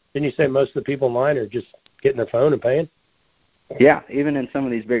 didn't you say most of the people in line are just getting their phone and paying? Yeah, even in some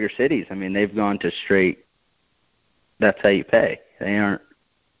of these bigger cities, they've gone to straight. That's how you pay. They aren't.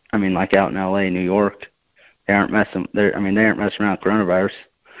 Like out in L.A., New York, they aren't messing. They aren't messing around with coronavirus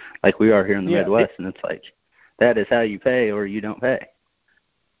like we are here in the Midwest, and it's like that is how you pay or you don't pay.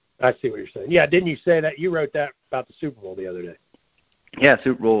 I see what you're saying. Yeah, didn't you say that? You wrote that about the Super Bowl the other day. Yeah,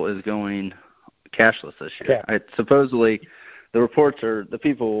 Super Bowl is going cashless this year. Yeah. Supposedly, the reports are the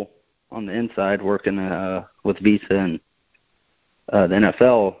people on the inside working with Visa and the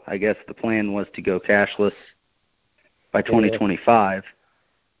NFL. I guess the plan was to go cashless by 2025,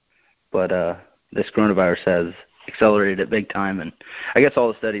 but this coronavirus has accelerated it big time. And I guess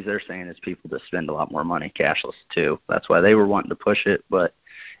all the studies they're saying is people just spend a lot more money cashless too. That's why they were wanting to push it, but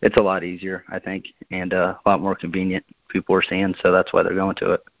it's a lot easier, I think, and a lot more convenient. People are saying, so that's why they're going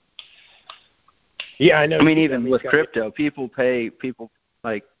to it. Yeah, I know. Even with crypto, people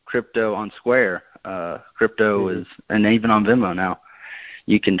like crypto on Square. Crypto is, and even on Venmo now,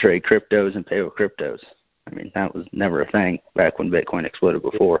 you can trade cryptos and pay with cryptos. That was never a thing back when Bitcoin exploded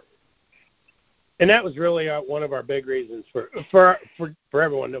before. And that was really one of our big reasons for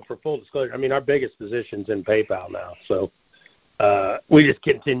everyone, for full disclosure. Our biggest position's in PayPal now, so we just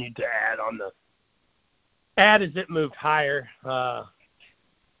continued to add as it moved higher.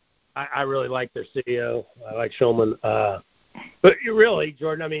 I really like their CEO. I like Schulman. But really,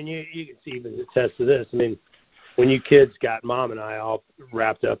 Jordan, you can see, even attest to this. When you kids got Mom and I all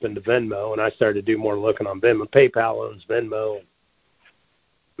wrapped up into Venmo, and I started to do more looking on Venmo. PayPal owns Venmo.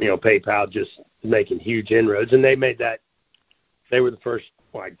 PayPal just making huge inroads, and they made that. They were the first.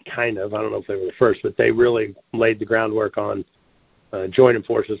 Well, I don't know if they were the first, but they really laid the groundwork on joining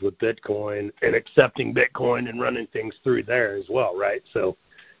forces with Bitcoin and accepting Bitcoin and running things through there as well, right? So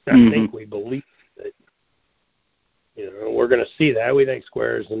I think we believe that, we're going to see that. We think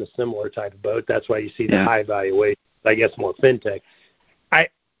Square is in a similar type of boat. That's why you see the high valuation, I guess, more fintech. I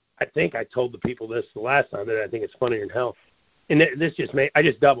think I told the people this the last time, and I think it's funnier than hell. And this I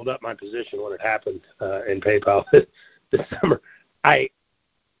just doubled up my position when it happened in PayPal this summer. I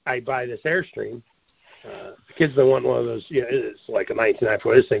buy this Airstream. The kids don't want one of those. It's like a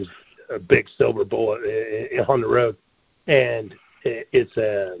 1994. This thing's a big silver bullet on the road, and it's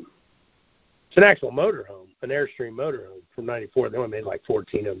an actual motorhome, an Airstream motorhome from '94. They only made like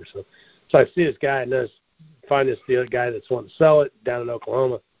 14 of them or so. So I see this guy and find this guy that's wanting to sell it down in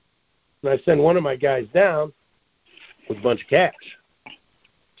Oklahoma, and I send one of my guys down with a bunch of cash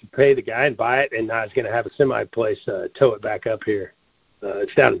to pay the guy and buy it, and I was going to have a semi place tow it back up here.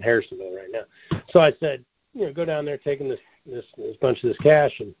 It's down in Harrisonville right now. So I said, go down there taking this bunch of this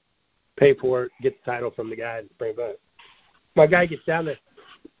cash and pay for it, get the title from the guy, and bring it back. My guy gets down there.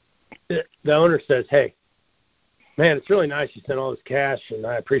 The owner says, "Hey, man, it's really nice you sent all this cash, and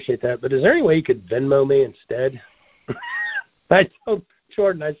I appreciate that, but is there any way you could Venmo me instead?" I told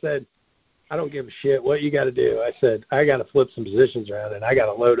Jordan, I said, "I don't give a shit what you got to do." I said, "I got to flip some positions around, and I got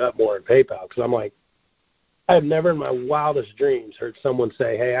to load up more in PayPal," because I'm like, I have never in my wildest dreams heard someone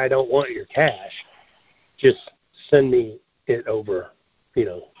say, "Hey, I don't want your cash. Just send me it over,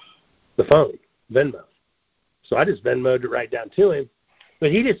 the phone, Venmo." So I just Venmoed it right down to him.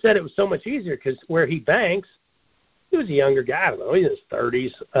 But he just said it was so much easier because where he banks, he was a younger guy. I don't know, he's in his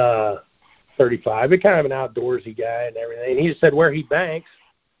 30s, 35, but kind of an outdoorsy guy and everything. And he just said where he banks,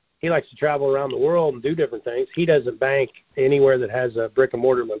 he likes to travel around the world and do different things. He doesn't bank anywhere that has a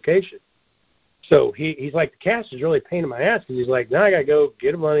brick-and-mortar location. So he's like, the cash is really a pain in my ass because he's like, now I got to go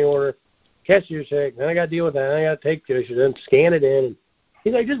get a money order, cash your check, then I got to deal with that, then I got to take cash, then scan it in. And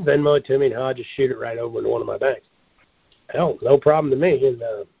he's like, just Venmo it to me, and I'll just shoot it right over into one of my banks. Hell, no problem to me. And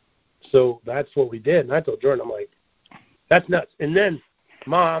so that's what we did. And I told Jordan, I'm like, that's nuts. And then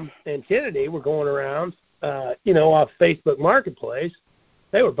Mom and Kennedy were going around, off Facebook Marketplace.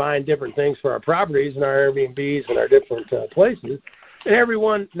 They were buying different things for our properties and our Airbnbs and our different places.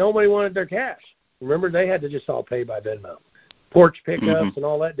 And nobody wanted their cash. Remember, they had to just all pay by Venmo. Porch pickups and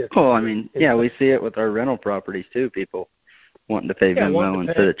all that different Well, I mean, we see it with our rental properties too, people wanting to pay Venmo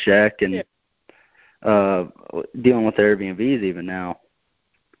instead of check, and dealing with Airbnbs even now.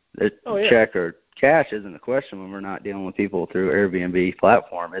 Check or cash isn't a question when we're not dealing with people through Airbnb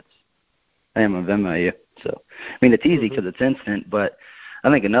platform. It's, "Hey, I'm going to Venmo you." So, I mean, it's easy because it's instant, but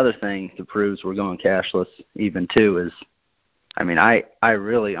I think another thing that proves we're going cashless even too is, I mean, I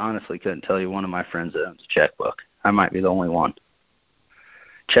really honestly couldn't tell you one of my friends that owns a checkbook. I might be the only one.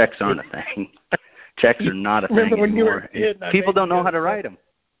 Checks aren't a thing. Checks are not a thing anymore. When you were a kid, people don't know how to write them.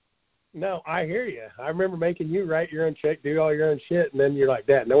 No, I hear you. I remember making you write your own check, do all your own shit, and then you're like,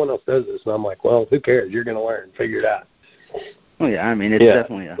 "Dad, no one else does this." And I'm like, "Well, who cares? You're going to learn, figure it out." Well, yeah, I mean, it's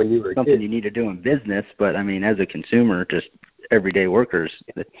definitely something you need to do in business, but, I mean, as a consumer, just everyday workers,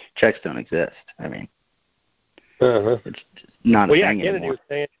 the checks don't exist. I mean, it's not a thing Kennedy anymore. Was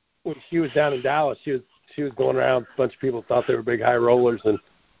saying when she was down in Dallas, she was going around, a bunch of people thought they were big high rollers, and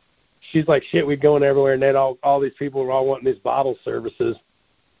she's like, "Shit, we'd going everywhere," and all these people were all wanting these bottle services.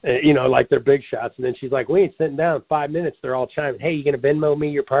 Like they're big shots. And then she's like, "We ain't sitting down in 5 minutes." They're all chiming, "Hey, you going to Venmo me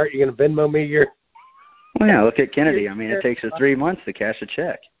your part? You going to Venmo me your..." Well, yeah, look at Kennedy. I mean, it takes her 3 months to cash a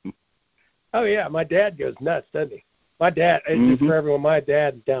check. Oh, yeah. My dad goes nuts, doesn't he? My dad, just for everyone, my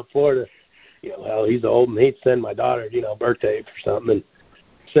dad down in Florida, he's old, and he'd send my daughter, birthday for something and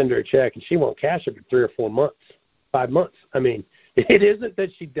send her a check, and she won't cash it for 3 or 4 months, 5 months. I mean, it isn't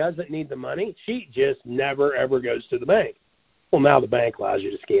that she doesn't need the money. She just never, ever goes to the bank. Well, now the bank allows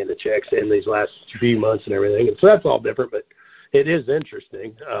you to scan the checks in these last few months and everything, and so that's all different, but it is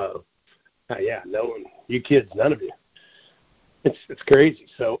interesting. No one, you kids, none of you. It's crazy.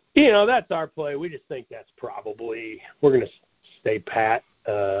 So, that's our play. We just think that's probably, we're going to stay pat,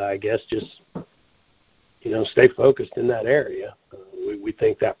 I guess, just, stay focused in that area. We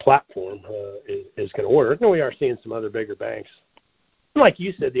think that platform is going to work. And we are seeing some other bigger banks. Like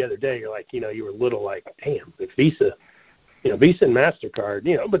you said the other day, you're like, you were little like, damn, if Visa and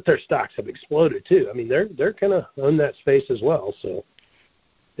MasterCard, but their stocks have exploded too. I mean, they're kind of on that space as well. So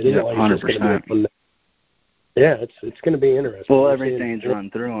it isn't like 100%. it's just going to be it's going to be interesting. Well, everything's run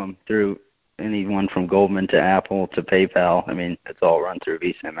through them, through anyone from Goldman to Apple to PayPal. I mean, it's all run through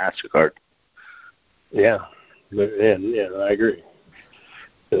Visa and MasterCard. Yeah, I agree.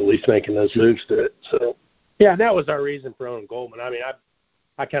 At least making those moves to it. So, that was our reason for owning Goldman. I mean,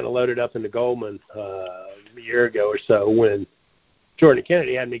 I kind of loaded up into Goldman a year ago or so when Jordan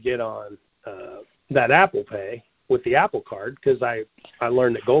Kennedy had me get on that Apple Pay with the Apple Card because I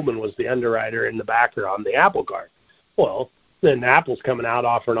learned that Goldman was the underwriter and the backer on the Apple Card. Well, then Apple's coming out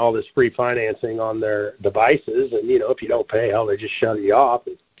offering all this free financing on their devices, and, if you don't pay, hell, they just shut you off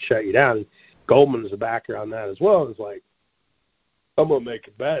and shut you down. And Goldman is a backer on that as well. It's like, I'm going to make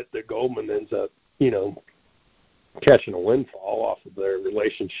a bet that Goldman ends up, catching a windfall off of their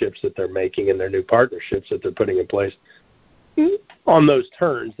relationships that they're making and their new partnerships that they're putting in place. On those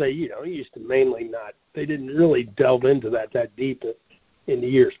turns, they, used to they didn't really delve into that deep in the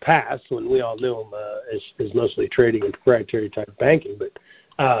years past when we all knew them as mostly trading and proprietary type banking. But,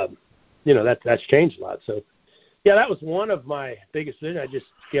 that's changed a lot. So, that was one of my biggest things. I just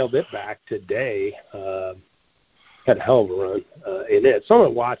scaled it back today. Had a hell of a run in it. So I'm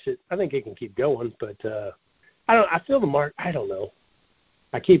going to watch it. I think it can keep going, but I feel the market, I don't know.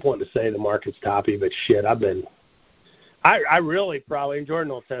 I keep wanting to say the market's toppy, but shit, I really probably, and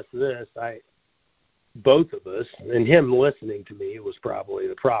Jordan will attest to this, both of us, and him listening to me was probably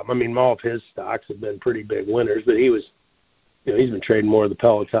the problem. I mean, all of his stocks have been pretty big winners, but he's been trading more of the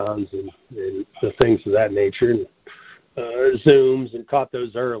Pelotons and the things of that nature, and Zooms, and caught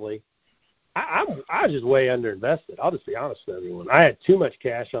those early. I was just way underinvested. I'll just be honest with everyone. I had too much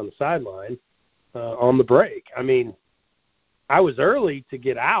cash on the sideline on the break. I mean, I was early to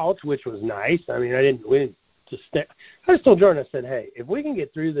get out, which was nice. I mean, we didn't just stay. I just told Jordan, I said, hey, if we can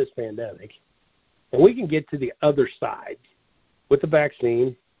get through this pandemic and we can get to the other side with the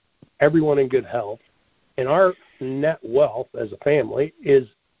vaccine, everyone in good health, and our net wealth as a family is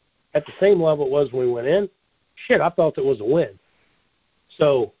at the same level it was when we went in, shit, I felt it was a win.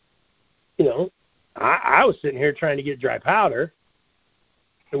 So, I was sitting here trying to get dry powder,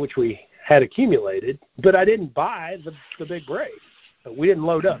 which we had accumulated, but I didn't buy the big break. We didn't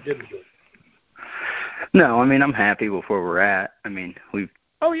load up, did we? No, I mean, I'm happy with where we're at. I mean, we've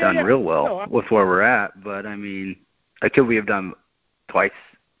done real well with where we're at, but I mean, could we have done twice,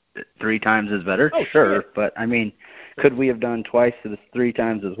 3 times as better? Oh, sure, shit. But I mean, could we have done twice to 3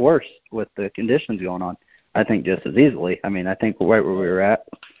 times as worse with the conditions going on? I think just as easily. I mean, I think right where we were at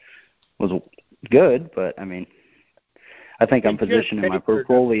was good, but I mean, I think I'm positioning my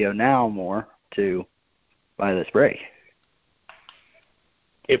portfolio now more to buy this break.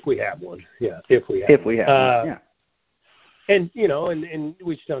 If we have one, yeah. If we have one, yeah. And and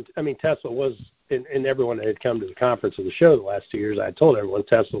we just don't. I mean, Tesla was, and everyone that had come to the conference of the show the last 2 years, I told everyone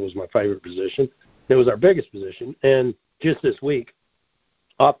Tesla was my favorite position. It was our biggest position, and just this week,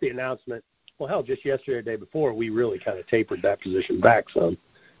 off the announcement, well, hell, just yesterday or the day before, we really kind of tapered that position back some.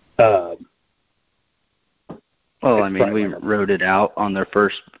 Well, I mean, we rode it out on their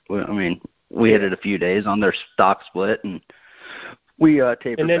first. I mean, we hit it a few days on their stock split, and we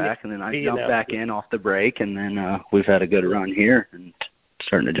tapered back, and then I jumped back in off the break, and then we've had a good run here and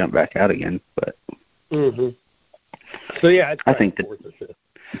starting to jump back out again. But so yeah, I think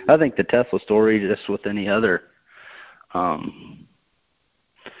the Tesla story, just with any other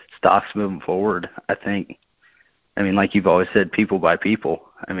stocks moving forward, I mean, like you've always said, people buy people.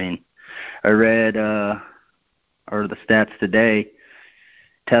 I mean, I read or the stats today,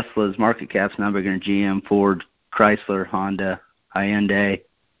 Tesla's market cap's now bigger than GM, Ford, Chrysler, Honda, Hyundai,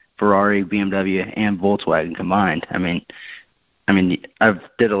 Ferrari, BMW, and Volkswagen combined. I mean, I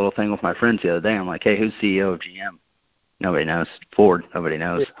did a little thing with my friends the other day. I'm like, hey, who's CEO of GM? Nobody knows. Ford, nobody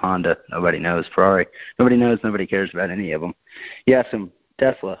knows. Honda, nobody knows. Ferrari, nobody knows. Nobody cares about any of them. You ask them,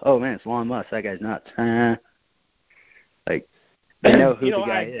 Tesla, oh man, it's Elon Musk. That guy's nuts. Like, they know who the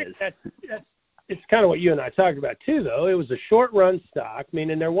guy is. It's kind of what you and I talked about too, though. It was a short-run stock,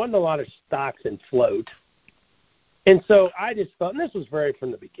 meaning there wasn't a lot of stocks in float. And so I just felt, and this was very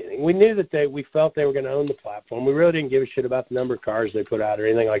from the beginning, we knew that we felt they were going to own the platform. We really didn't give a shit about the number of cars they put out or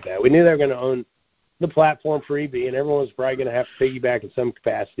anything like that. We knew they were going to own the platform for EV, and everyone was probably going to have to piggyback in some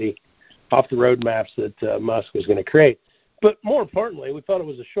capacity off the roadmaps that Musk was going to create. But more importantly, we thought it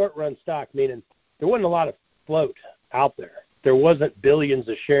was a short-run stock, meaning there wasn't a lot of float out there. There wasn't billions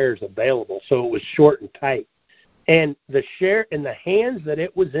of shares available, so it was short and tight. And the share in the hands that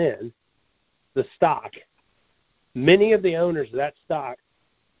it was in, the stock, many of the owners of that stock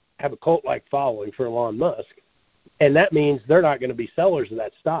have a cult-like following for Elon Musk, and that means they're not going to be sellers of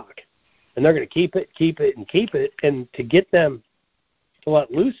that stock. And they're going to keep it. And to get them to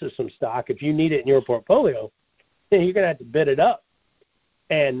let loose of some stock, if you need it in your portfolio, then you're going to have to bid it up.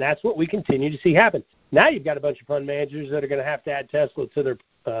 And that's what we continue to see happen. Now you've got a bunch of fund managers that are going to have to add Tesla to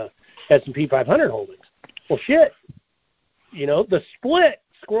their S&P 500 holdings. Well, shit. The split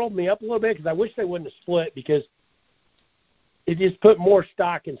scrolled me up a little bit because I wish they wouldn't have split, because it just put more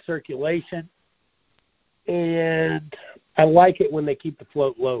stock in circulation. And I like it when they keep the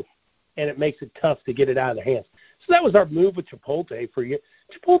float low, and it makes it tough to get it out of their hands. So that was our move with Chipotle for you.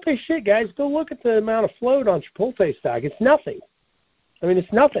 Chipotle, shit, guys, go look at the amount of float on Chipotle stock. It's nothing. I mean,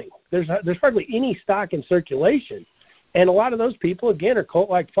 it's nothing. There's hardly any stock in circulation. And a lot of those people, again, are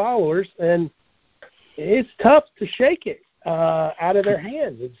cult-like followers, and it's tough to shake it out of their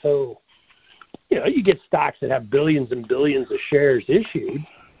hands. And so, you get stocks that have billions and billions of shares issued.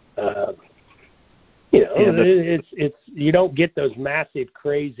 It's you don't get those massive,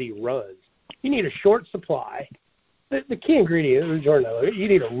 crazy runs. You need a short supply. The key ingredient, Jordan, you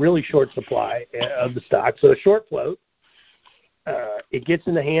need a really short supply of the stock, so a short float. It gets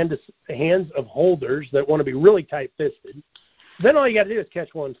in the hands of holders that want to be really tight-fisted. Then all you got to do is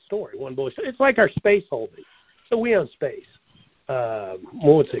catch one story, one bullish. It's like our space holding. So we own space.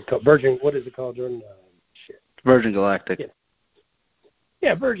 What's it called? Virgin. What is it called, Jordan? Virgin Galactic. Yeah.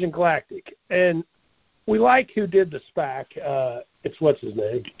 Yeah, Virgin Galactic. And we like who did the SPAC. It's what's his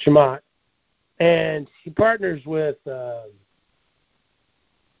name? Chamath. And he partners with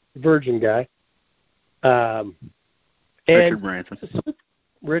Virgin guy. Richard Branson.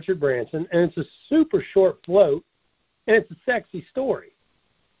 Richard Branson. And it's a super short float, and it's a sexy story.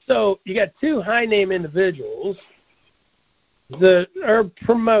 So you got two high-name individuals that are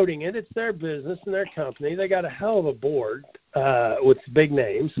promoting it. It's their business and their company. They got a hell of a board with big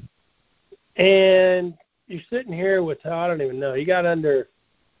names. And you're sitting here with, I don't even know, you got under,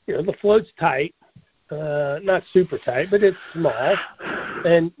 the float's tight, not super tight, but it's small.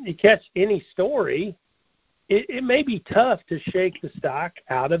 And you catch any story, it may be tough to shake the stock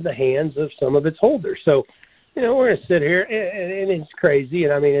out of the hands of some of its holders. So, we're going to sit here, and it's crazy.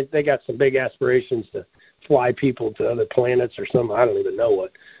 And, I mean, they got some big aspirations to fly people to other planets or something. I don't even know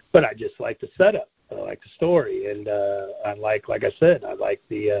what. But I just like the setup. I like the story. And I like I said, I like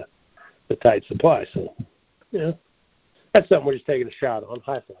the tight supply. So, that's something we're just taking a shot on.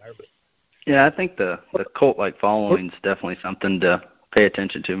 High flyer. But. Yeah, I think the cult-like following is definitely something to pay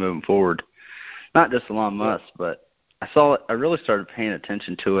attention to moving forward. Not just Elon Musk, but I really started paying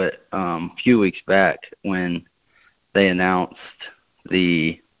attention to it a few weeks back when they announced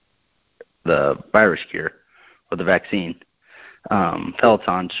the virus cure or the vaccine.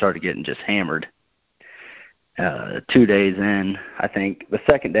 Peloton started getting just hammered. 2 days in, I think the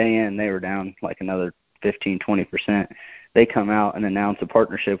second day in, they were down like another 15-20%. They come out and announce a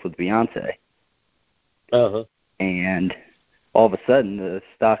partnership with Beyonce. Uh-huh. And all of a sudden, the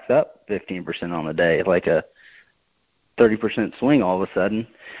stock's up 15% on the day, like a 30% swing all of a sudden.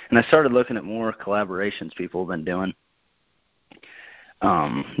 And I started looking at more collaborations people have been doing.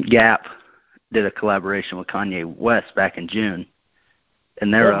 Gap did a collaboration with Kanye West back in June,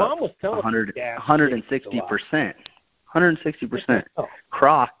 and they're up 160%. 160%.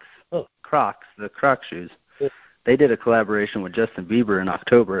 Crocs, the Crocs shoes, they did a collaboration with Justin Bieber in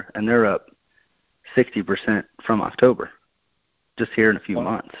October, and they're up 60% from October, just here in a few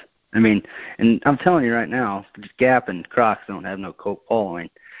months. I mean, and I'm telling you right now, Gap and Crocs don't have no cult following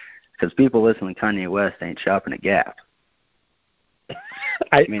because people listening to Kanye West ain't shopping at Gap.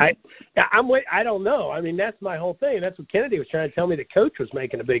 I don't know. I mean, that's my whole thing. That's what Kennedy was trying to tell me. The Coach was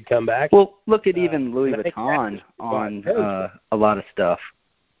making a big comeback. Well, look at even Louis Vuitton on a lot of stuff.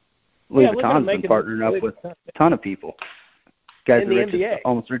 Louis Vuitton's been partnering up with a ton of people. Guys, the richest,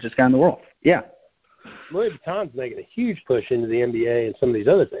 almost richest guy in the world. Yeah. Louis Vuitton's making a huge push into the NBA and some of these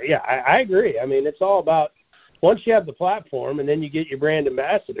other things. Yeah, I agree. I mean, it's all about once you have the platform and then you get your brand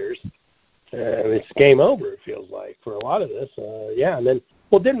ambassadors, it's game over, it feels like, for a lot of this. And then,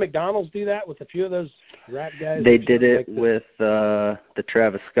 didn't McDonald's do that with a few of those rap guys? They did it with the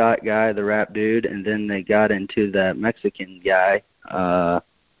Travis Scott guy, the rap dude, and then they got into that Mexican guy,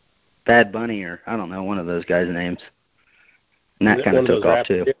 Bad Bunny, or I don't know, one of those guys' names. And that kind of took off,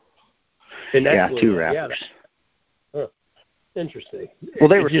 too. Yeah, two rappers. Huh. Interesting. Well,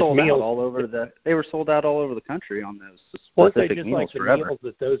 they were sold out all over the country on those specific meals forever.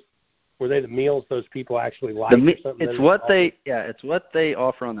 Were they the meals those people actually liked? It's what they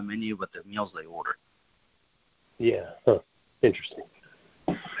offer on the menu, but the meals they order. Yeah. Huh. Interesting.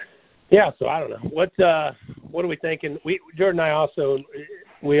 Yeah. So I don't know. What are we thinking? Jordan and I also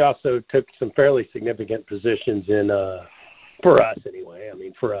took some fairly significant positions in for us anyway. I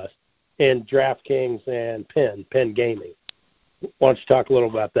mean, for us. And DraftKings and Penn Gaming. Why don't you talk a little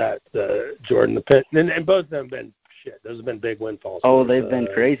about that, Jordan? The Penn, and both of them have been shit. Those have been big windfalls. Oh, they've been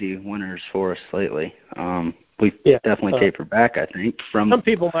crazy winners for us lately. We've definitely tapered back, I think, from some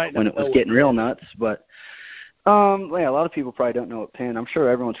people might when it was getting real nuts. But a lot of people probably don't know what Penn. I'm sure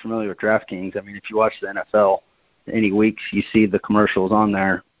everyone's familiar with DraftKings. I mean, if you watch the NFL any weeks, you see the commercials on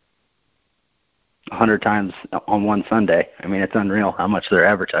there 100 times on one Sunday. I mean, it's unreal how much they're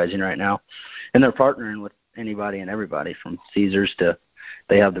advertising right now. And they're partnering with anybody and everybody from Caesars to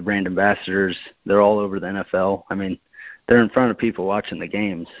they have the brand ambassadors. They're all over the NFL. I mean, they're in front of people watching the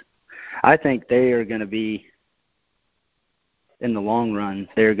games. I think they are going to be, in the long run,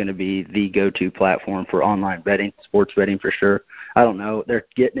 they're going to be the go-to platform for online betting, sports betting for sure. I don't know. They're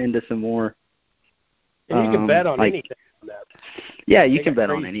getting into some more. And you can bet on anything. Yeah, you can bet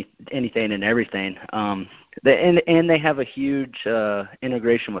on anything and everything. And they have a huge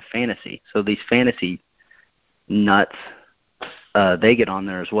integration with fantasy. So these fantasy nuts, they get on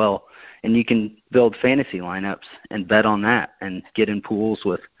there as well. And you can build fantasy lineups and bet on that and get in pools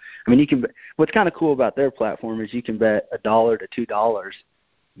with. I mean, what's kind of cool about their platform is you can bet $1 to $2,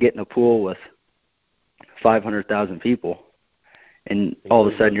 get in a pool with 500,000 people, and all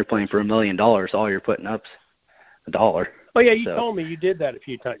of a sudden you're playing for $1 million. All you're putting up's $1. Oh yeah, you told me you did that a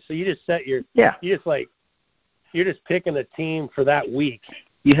few times. So you just set your you're just picking a team for that week.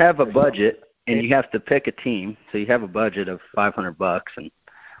 You have a budget and you have to pick a team. So you have a budget of $500, and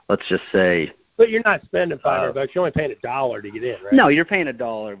let's just say. But you're not spending $500. You're only paying $1 to get in, right? No, you're paying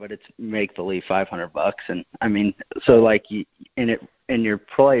 $1, but it's make believe $500. And I mean, so like and your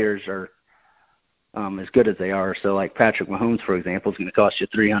players are as good as they are. So like Patrick Mahomes, for example, is going to cost you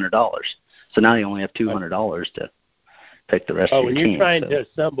 $300. So now you only have $200 to pick the rest of your team. Oh, and you're trying to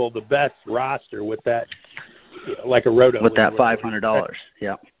assemble the best roster with that, like a roto. With that $500,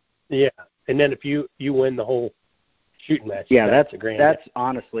 yeah. Yeah, and then if you win the whole shooting match. Yeah, that's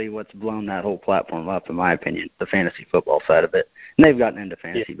honestly what's blown that whole platform up, in my opinion, the fantasy football side of it. And they've gotten into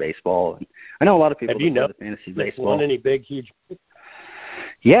fantasy baseball. And I know a lot of people do the fantasy baseball. Won any big, huge?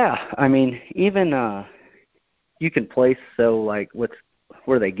 Yeah, I mean, even you can place, so like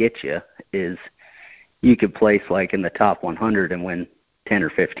where they get you is you could place like in the top 100 and win $10 or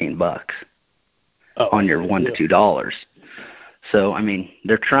 $15 on your $1 to $2. So I mean,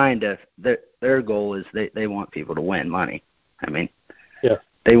 they're trying to. Their goal is they want people to win money. I mean,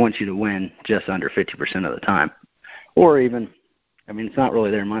 they want you to win just under 50% of the time, or even. I mean, it's not really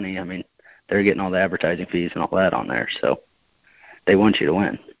their money. I mean, they're getting all the advertising fees and all that on there, so they want you to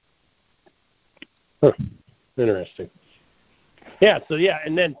win. Huh. Interesting. Yeah. So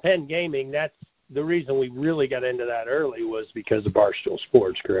and then Penn Gaming. That's the reason we really got into that early was because of Barstool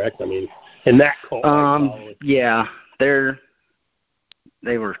Sports, correct? I mean, in that cult. Yeah,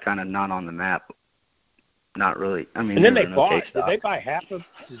 they were kind of not on the map. Not really. I mean, and then they bought. Did they buy half of?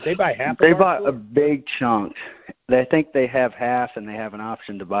 They bought a big chunk. I think they have half, and they have an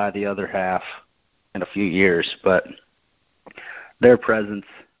option to buy the other half in a few years. But their presence.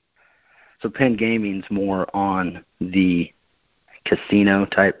 So Penn Gaming's more on the casino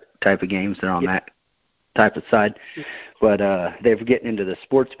type of games. They're on that type of side. But they're getting into the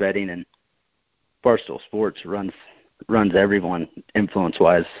sports betting, and Barstool Sports runs everyone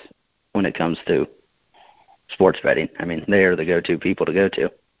influence-wise when it comes to sports betting. I mean, they are the go-to people to go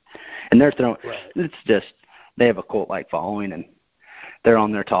to. And they're throwing it's just they have a cult-like following, and they're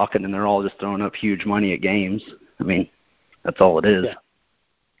on there talking, and they're all just throwing up huge money at games. I mean, that's all it is. Yeah.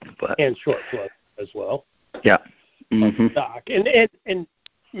 But, and short flow as well. Yeah. Mm-hmm. Stock. And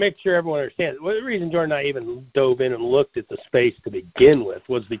make sure everyone understands. Well, the reason Jordan and I even dove in and looked at the space to begin with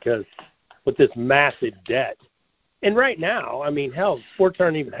was because with this massive debt. And right now, I mean, hell, sports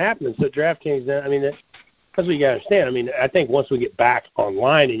aren't even happening. So DraftKings, I mean, that's what you got to understand. I mean, I think once we get back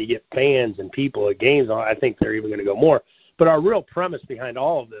online and you get fans and people at games, I think they're even going to go more. But our real premise behind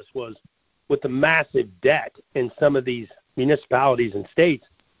all of this was with the massive debt in some of these municipalities and states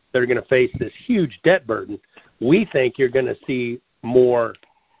that are going to face this huge debt burden, we think you're going to see more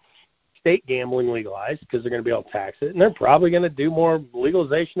state gambling legalized because they're going to be able to tax it. And they're probably going to do more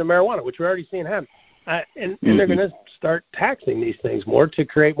legalization of marijuana, which we're already seeing happen. And they're going to start taxing these things more to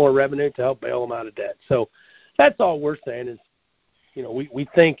create more revenue to help bail them out of debt. So that's all we're saying is, we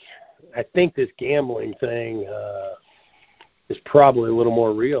think, I think this gambling thing is probably a little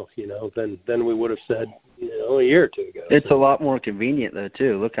more real, than we would have said, a year or two ago. It's a lot more convenient, though,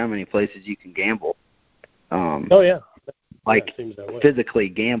 too. Look how many places you can gamble. Like physically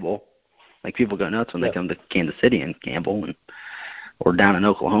gamble. Like people go nuts when they come to Kansas City and gamble, or down in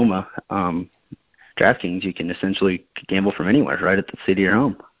Oklahoma. DraftKings, you can essentially gamble from anywhere, right at the city or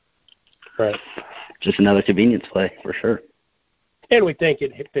home. Right. Just another convenience play, for sure. And we think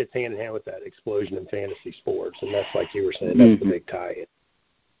it fits hand in hand with that explosion in fantasy sports, and that's like you were saying, that's the big tie-in.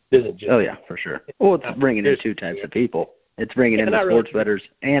 Isn't just, for sure. Well, it's bringing in two types of people. It's bringing in the sports bettors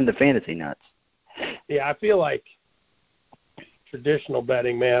and the fantasy nuts. Yeah, I feel like traditional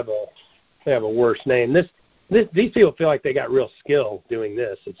betting may have a worse name. These people feel like they got real skill doing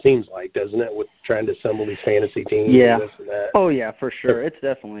this. It seems like, doesn't it, with trying to assemble these fantasy teams? Yeah. And this and that. Oh yeah, for sure. It's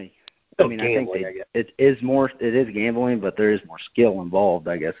definitely. I mean, I think it is gambling, but there is more skill involved,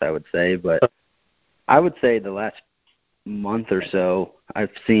 I guess I would say. But I would say the last month or so,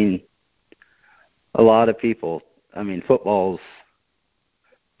 I've seen a lot of people. I mean, football's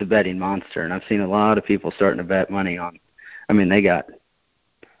the betting monster, and I've seen a lot of people starting to bet money on. I mean, they got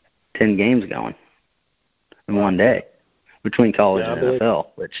 10 games going in one day between college and NFL,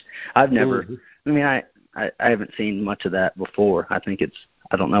 which I've never. I mean, I haven't seen much of that before. I think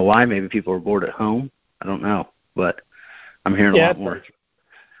I don't know why. Maybe people are bored at home. I don't know, but I'm hearing a lot more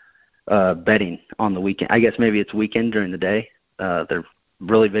betting on the weekend. I guess maybe it's weekend during the day. They're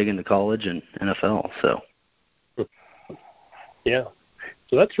really big into college and NFL. So. Yeah.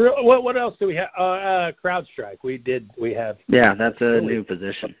 So that's real. What else do we have? CrowdStrike. We have. Yeah, that's a new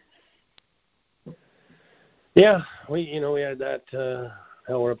position. Yeah, Yeah, we had that.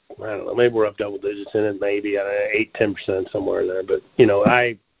 We're up, I don't know, maybe we're up double digits in it, maybe 8-10% somewhere there. But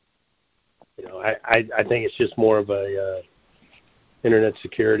I think it's just more of a internet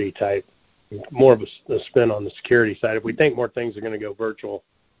security type, more of a spin on the security side. If we think more things are going to go virtual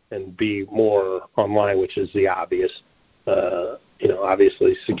and be more online, which is the obvious,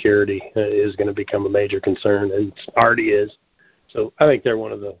 obviously security is going to become a major concern, and it already is. So I think they're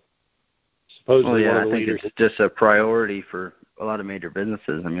one of the supposedly one of the leaders. I think it's just a priority for a lot of major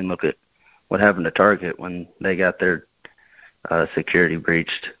businesses. I mean, look at what happened to Target when they got their security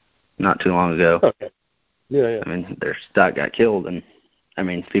breached not too long ago. Okay. Yeah. I mean, their stock got killed, and I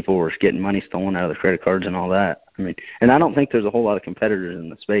mean, people were getting money stolen out of their credit cards and all that. I mean, and I don't think there's a whole lot of competitors in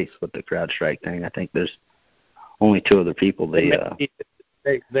the space with the CrowdStrike thing. I think there's only two other people. They have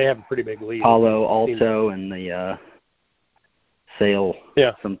a pretty big lead. Palo Alto and the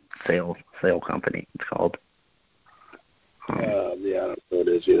some sale company it's called. I don't know what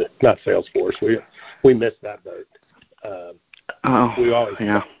it is either. Not Salesforce. We missed that boat. We always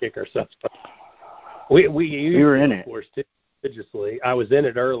kick ourselves. We were in it religiously. I was in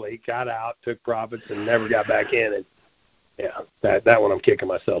it early, got out, took profits, and never got back in. And that one I'm kicking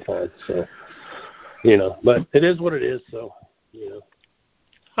myself on. So, but it is what it is. So,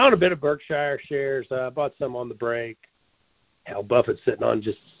 I own a bit of Berkshire shares. I bought some on the break. Hell, Buffett's sitting on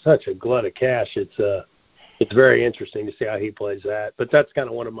just such a glut of cash. It's very interesting to see how he plays that. But that's kind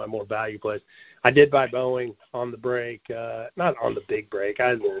of one of my more value plays. I did buy Boeing on the break, not on the big break.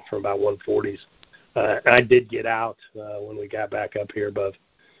 I was in it from about 140s. I did get out when we got back up here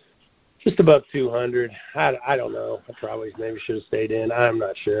just above 200. I don't know. I probably maybe should have stayed in. I'm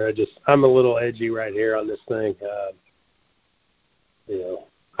not sure. I'm a little edgy right here on this thing.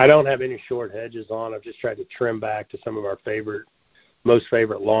 I don't have any short hedges on. I've just tried to trim back to some of our most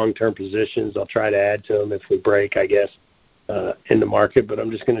favorite long-term positions. I'll try to add to them if we break, I guess, in the market. But I'm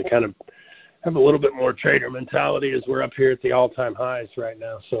just going to kind of have a little bit more trader mentality as we're up here at the all-time highs right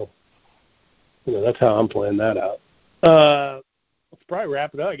now. So, that's how I'm playing that out. Let's probably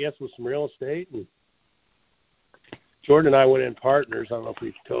wrap it up, I guess, with some real estate. And Jordan and I went in partners. I don't know if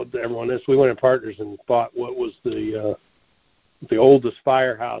we've told everyone this. We went in partners and bought what was the oldest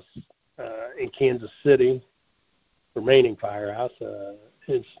firehouse in Kansas City, remaining firehouse.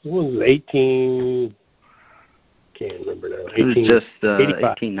 It was 18. Can't remember now. It was just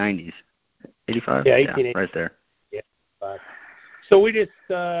 1890s, 85. Yeah, 1880. Right there. Yeah. So we just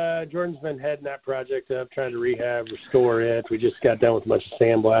Jordan's been heading that project up, trying to restore it. We just got done with a bunch of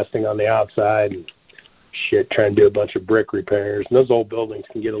sandblasting on the outside and trying to do a bunch of brick repairs. And those old buildings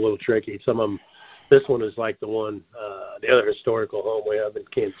can get a little tricky. Some of them. This one is like the one, the other historical home we have in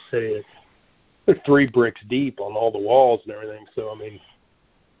Kansas City. They're 3 bricks deep on all the walls and everything. So, I mean, it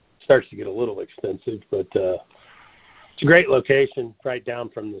starts to get a little expensive. But it's a great location right down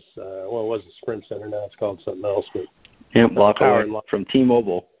from this, it wasn't Sprint Center now. It's called something else. But block away from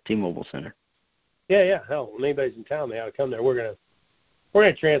T-Mobile Center. Yeah. Hell, when anybody's in town, they ought to come there. We're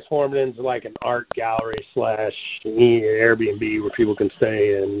gonna transform it into like an art gallery / Airbnb where people can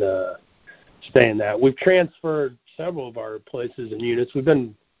stay and stay in that. We've transferred several of our places and units. We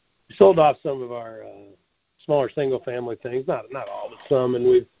sold off some of our smaller single-family things, not all, but some, and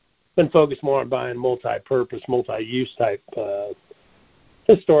we've been focused more on buying multi-purpose, multi-use type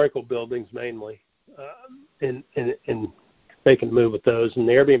historical buildings mainly, and making the move with those. And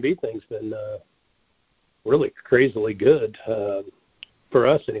the Airbnb thing's been really crazily good for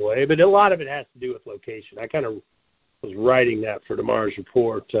us anyway, but a lot of it has to do with location. I kind of was writing that for tomorrow's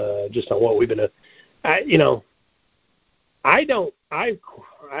report, just on what we've been. I've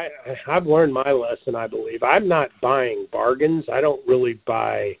learned my lesson. I believe I'm not buying bargains. I don't really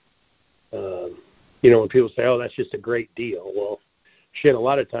buy. When people say, "Oh, that's just a great deal." Well, a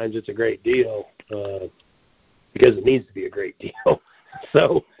lot of times it's a great deal because it needs to be a great deal.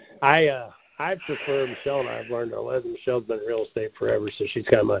 So I prefer Michelle, and I've learned our lesson. Michelle's been in real estate forever, so she's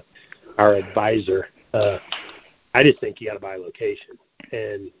kind of our advisor. I just think you got to buy location,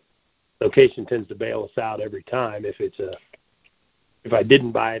 and location tends to bail us out every time. If I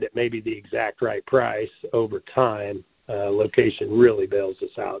didn't buy it at maybe the exact right price over time, location really bails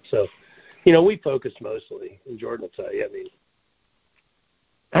us out. So, we focus mostly, and Jordan will tell you. I mean,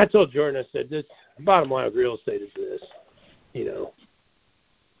 I told Jordan, I said, this bottom line of real estate is this. This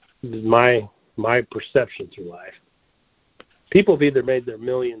is my perception through life. People have either made their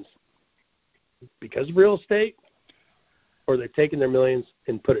millions because of real estate, or they've taken their millions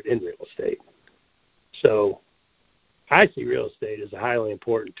and put it in real estate. So I see real estate as a highly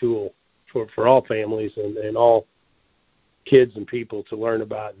important tool for all families and all kids and people to learn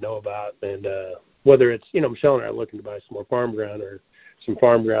about, know about, and whether it's, Michelle and I are looking to buy some more farm ground or some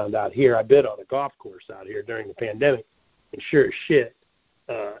farm ground out here. I bid on a golf course out here during the pandemic, and sure as shit,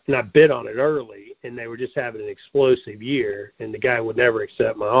 and I bid on it early, and they were just having an explosive year, and the guy would never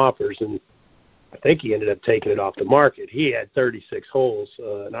accept my offers, and I think he ended up taking it off the market. He had 36 holes,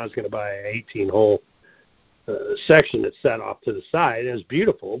 and I was going to buy an 18-hole section that sat off to the side. It was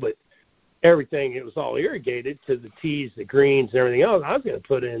beautiful, but everything, it was all irrigated to the tees, the greens, and everything else. I was going to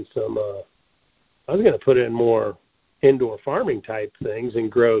put in more indoor farming type things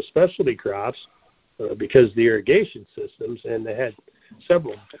and grow specialty crops because of the irrigation systems, and they had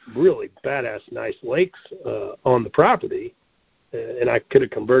several really badass nice lakes on the property, and I could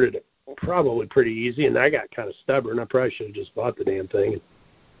have converted it probably pretty easy, and I got kind of stubborn. I probably should have just bought the damn thing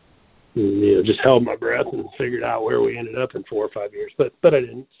and just held my breath and figured out where we ended up in 4 or 5 years, but I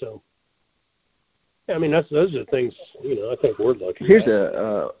didn't. So I mean, those are things I think we're looking here's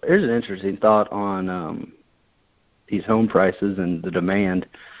at. Here's an interesting thought on these home prices and the demand.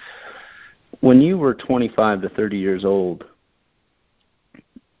 When you were 25 to 30 years old,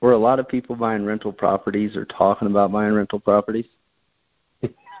 were a lot of people buying rental properties or talking about buying rental properties?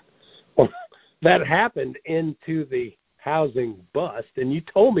 Well, that happened into the housing bust, and you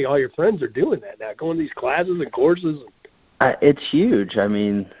told me all your friends are doing that now, going to these classes and courses. It's huge. I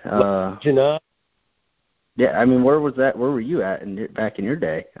mean, yeah. I mean, where was that? Where were you at back in your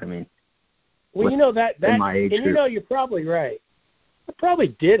day? I mean, well, that in my age and group. You're probably right. It probably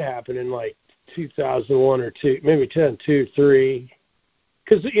did happen in like 2001 or 2, maybe 2002, 3.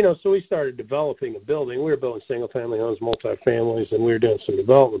 Because, so we started developing a building. We were building single-family homes, multi-families, and we were doing some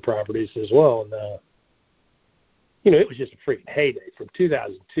development properties as well. And, it was just a freaking heyday from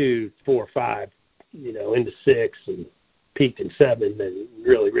 2002, 4, 5, into 6, and peaked in 7, and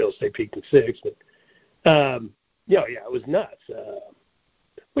really real estate peaked in 6. But, it was nuts.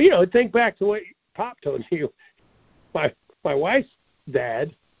 Well, think back to what Pop told you. My wife's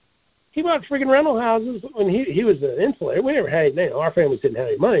dad, he bought freaking rental houses when he was an insulator. We never had any. Our families didn't have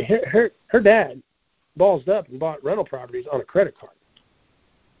any money. Her dad ballsed up and bought rental properties on a credit card.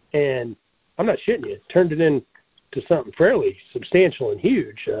 And I'm not shitting you. Turned it into something fairly substantial and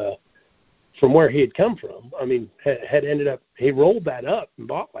huge from where he had come from. I mean, had ended up, he rolled that up and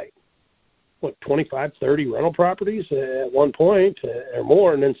bought 25, 30 rental properties at one point or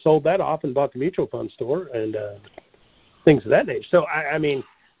more, and then sold that off and bought the mutual fund store and things of that nature. So, I mean,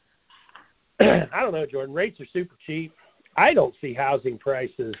 I don't know, Jordan. Rates are super cheap. I don't see housing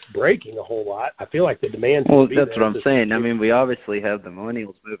prices breaking a whole lot. I feel like the demand. Well, that's what I'm saying. I mean, we obviously have the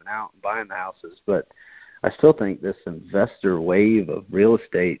millennials moving out and buying the houses, but I still think this investor wave of real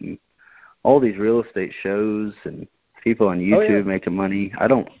estate and all these real estate shows and people on YouTube making money. I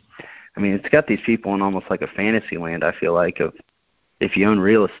mean, it's got these people in almost like a fantasy land, I feel like, of if you own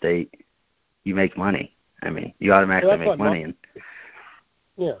real estate, you make money. I mean, you automatically make money.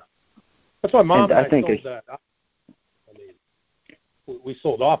 Yeah. That's why Mom and I sold that. I mean, we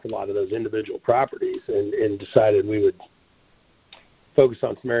sold off a lot of those individual properties and decided we would focus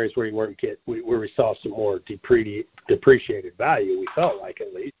on some areas where where we saw some more depreciated value, we felt like,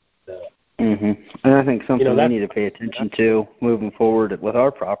 at least. And I think something we need to pay attention to moving forward with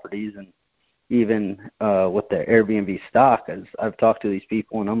our properties and even with the Airbnb stock, as I've talked to these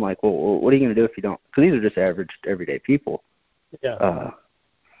people, and I'm like, well, what are you going to do if you don't? Because these are just average, everyday people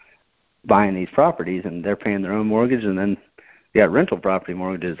buying these properties, and they're paying their own mortgage, and then you got rental property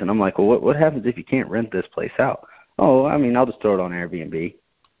mortgages. And I'm like, well, what happens if you can't rent this place out? Oh, I mean, I'll just throw it on Airbnb.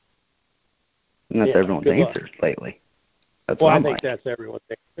 And that's everyone's answer lately. I think that's everyone's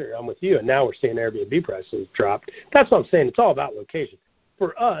answer. I'm with you. And now we're seeing Airbnb prices drop. That's what I'm saying. It's all about location.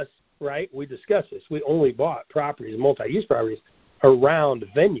 For us, right, we discussed this. We only bought properties, multi-use properties, around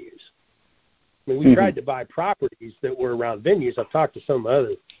venues. I mean, we tried to buy properties that were around venues. I've talked to some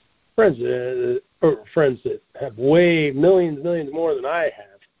other friends that have way millions more than I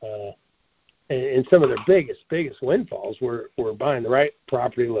have. And some of their biggest windfalls were buying the right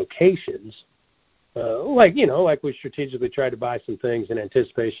property locations. Like we strategically tried to buy some things in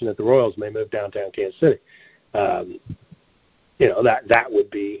anticipation that the Royals may move downtown Kansas City. That would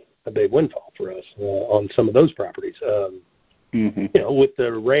be a big windfall for us on some of those properties. With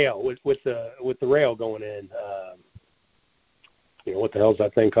the rail, with the rail going in, what the hell's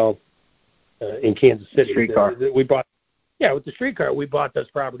that thing called in Kansas City? Streetcar. We bought, with the streetcar, we bought those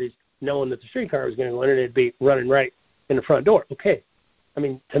properties knowing that the streetcar was going to go in and it'd be running right in the front door. Okay. I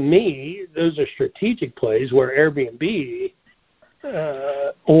mean, to me, those are strategic plays where Airbnb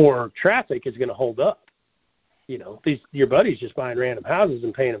or traffic is going to hold up. Your buddy's just buying random houses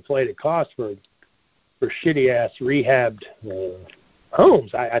and paying inflated costs for shitty-ass rehabbed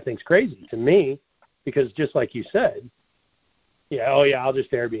homes. I think it's crazy. To me, because just like you said, I'll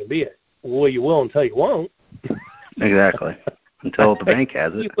just Airbnb it. Well, you will until you won't. Exactly. Until the bank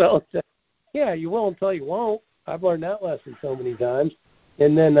has it. You will until you won't. I've learned that lesson so many times.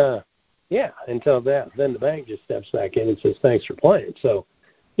 And then, until that, then the bank just steps back in and says, thanks for playing. So,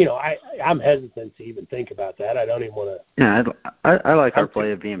 I'm hesitant to even think about that. I don't even want to. Yeah, I like our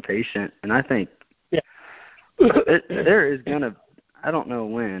play of being patient, and I think there is going to, I don't know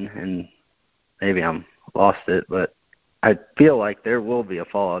when, and maybe I'm lost it, but I feel like there will be a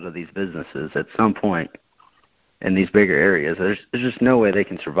fallout of these businesses at some point in these bigger areas. There's just no way they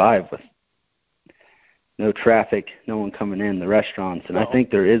can survive with no traffic, no one coming in, the restaurants. And I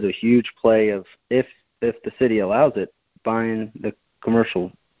think there is a huge play of, if the city allows it, buying the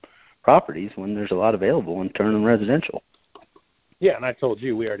commercial properties when there's a lot available and turning them residential. Yeah, and I told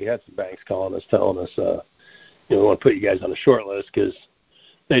you we already had some banks calling us, telling us, we want to put you guys on a short list because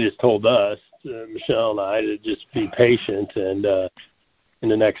they just told us, Michelle and I, to just be patient, and in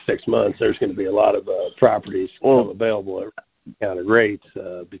the next 6 months there's going to be a lot of properties come available at discounted rates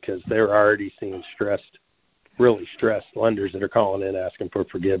because they're already seeing really stressed lenders that are calling in asking for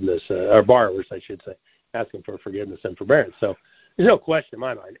forgiveness, or borrowers, I should say, asking for forgiveness and forbearance. So there's no question in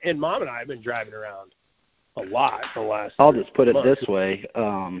my mind. And Mom and I have been driving around a lot the last I'll just put it months. this way.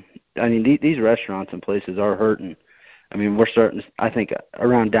 These restaurants and places are hurting. We're starting to, I think,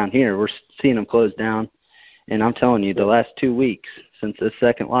 around down here, we're seeing them close down. And I'm telling you, the last 2 weeks since this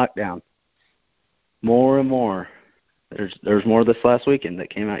second lockdown, more and more, there's more this last weekend that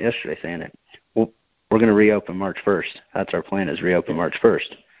came out yesterday saying it. Well, we're going to reopen March 1st. That's our plan, is reopen March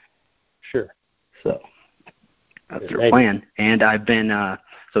 1st. Sure. So that's their plan. And I've been,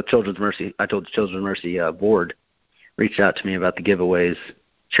 Children's Mercy, I told the Children's Mercy board reached out to me about the giveaways,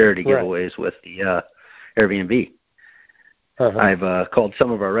 charity giveaways with the Airbnb. I've called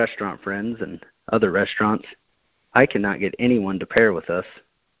some of our restaurant friends and other restaurants. I cannot get anyone to pair with us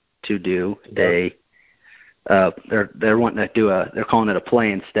to do they're wanting to do they're calling it a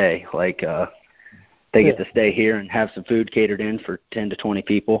play and stay. Like they get to stay here and have some food catered in for 10 to 20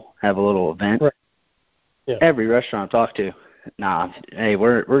 people, have a little event. Right. Yeah. Every restaurant I talk to, hey,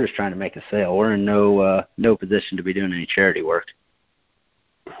 we're just trying to make a sale. We're in no position to be doing any charity work.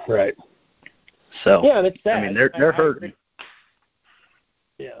 Right. So and it's sad. They're hurting.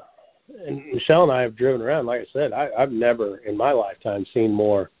 Yeah. And Michelle and I have driven around. Like I said, I've never in my lifetime seen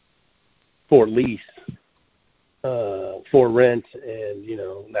more for lease, for rent, and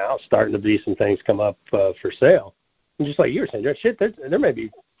now starting to be some things come up for sale. And just like you were saying, there may be.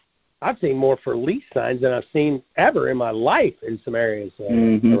 I've seen more for lease signs than I've seen ever in my life in some areas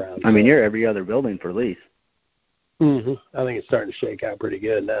around. You're every other building for lease. Mm-hmm. I think it's starting to shake out pretty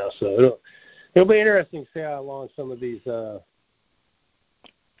good now. So it'll be interesting to see how long some of these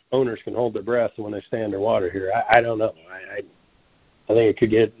owners can hold their breath when they stay underwater here. I don't know. I think it could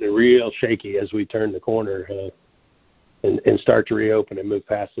get real shaky as we turn the corner and start to reopen and move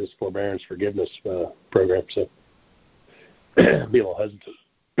past this forbearance forgiveness program. So be a little hesitant.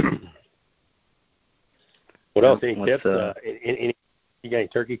 What else? Any tips? You got any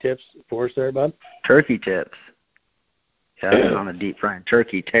turkey tips for us there, bud? Turkey tips. Yeah, I've been on a deep frying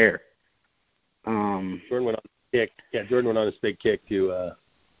turkey tear. Jordan went on a kick. Yeah, Jordan went on this big kick to.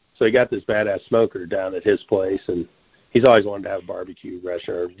 So he got this badass smoker down at his place, and he's always wanted to have a barbecue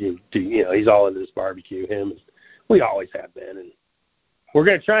restaurant. He's all into this barbecue. Him, we always have been, and we're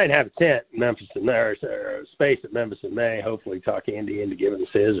going to try and have a tent in Memphis in there, or a space at Memphis in May. Hopefully, talk Andy into giving us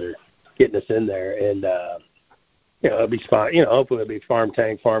his or getting us in there, and it'll be fun. Hopefully, it'll be Farm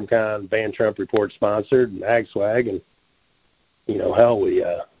Tank, FarmCon, Van Trump Report sponsored, and Ag Swag, and hell, we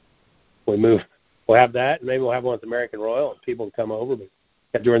move. We'll have that, and maybe we'll have one with American Royal, and people can come over.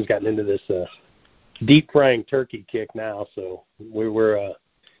 But Jordan's gotten into this deep frying turkey kick now, so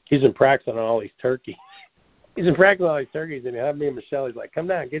he's been practicing on all these turkeys. He's been practicing on all these turkeys, and me and Michelle, he's like, come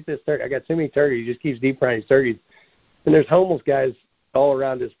down, get this turkey. I got too many turkeys. He just keeps deep frying his turkeys. And there's homeless guys all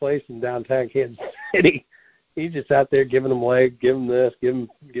around his place in downtown Kansas City. He's just out there giving them leg, give them this, give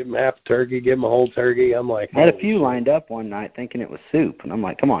them half a turkey, give them a whole turkey. I'm like, I had a few lined up one night thinking it was soup, and I'm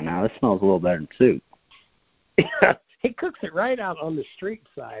like, come on now, this smells a little better than soup. Yeah, he cooks it right out on the street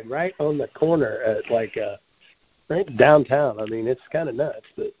side, right on the corner at right downtown. It's kind of nuts,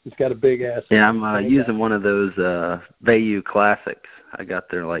 but it's got a big ass. Yeah, I'm using one of those Bayou Classics. I got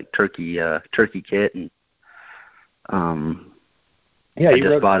their turkey kit, and I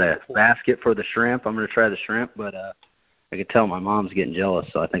just bought a basket for the shrimp. I'm going to try the shrimp, but I could tell my mom's getting jealous,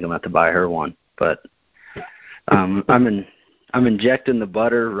 so I think I'm going to have to buy her one. But I'm injecting the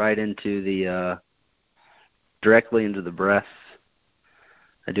butter right into the directly into the breasts.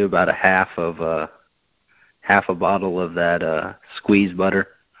 I do about a half of half a bottle of that squeeze butter,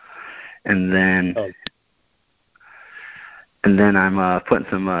 and then I'm putting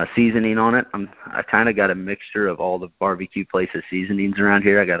some seasoning on it. I kind of got a mixture of all the barbecue places seasonings around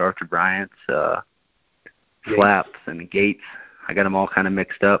here. I got Arthur Bryant's, Slaps, and Gates. I got them all kind of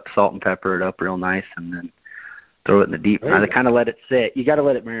mixed up, salt and pepper it up real nice, and then throw it in the deep fryer. I kind of let it sit. You got to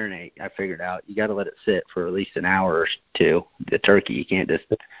let it marinate. I figured out. You got to let it sit for at least an hour or two. The turkey, you can't just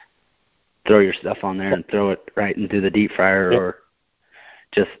throw your stuff on there and throw it right into the deep fryer, or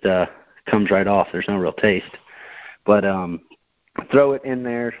just comes right off. There's no real taste. But throw it in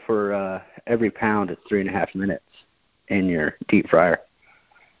there for every pound. It's 3.5 minutes in your deep fryer.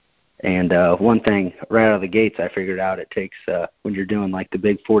 And one thing right out of the gates, I figured out it takes, when you're doing like the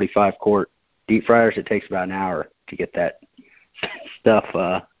big 45-quart deep fryers, it takes about an hour to get that stuff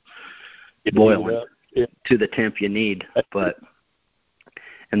boiling to the temp you need.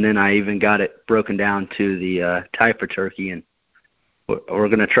 And then I even got it broken down to the type of turkey, and we're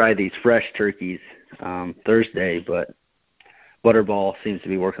going to try these fresh turkeys Thursday, but Butterball seems to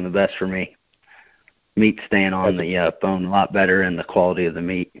be working the best for me. Meat's staying on the bone a lot better, and the quality of the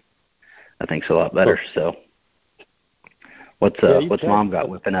meat I think's a lot better. So what's Mom got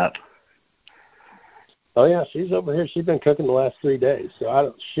whipping up? Oh yeah, she's over here. She's been cooking the last 3 days. So I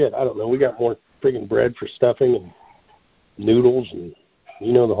don't know. We got more friggin' bread for stuffing and noodles and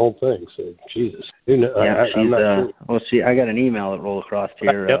the whole thing. So Jesus, yeah, I'm not sure. Well, I got an email that rolled across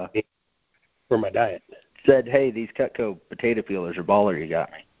here for my diet. Said, hey, these Cutco potato peelers are baller. You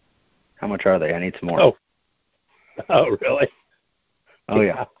got me. How much are they? I need some more. Oh, really? Oh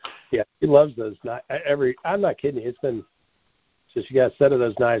yeah. Yeah, he loves those. I'm not kidding you. It's been just you got a set of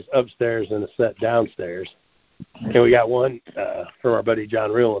those knives upstairs and a set downstairs. And we got one from our buddy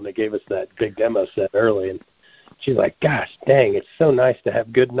John Reel, and they gave us that big demo set early. And she's like, gosh, dang, it's so nice to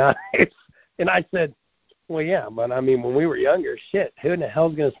have good knives. And I said, well, yeah, but I mean, when we were younger, shit, who in the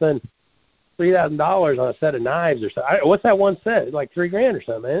hell's going to spend $3,000 on a set of knives or something? What's that one set? It's like $3,000 or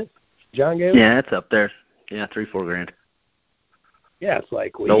something, ain't it? John gave us? Yeah, it's up there. Yeah, $3-4 grand. Yeah, it's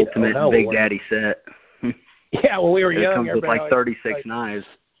like the ultimate Big Daddy set. Yeah, when we were young, it comes with like 36 knives.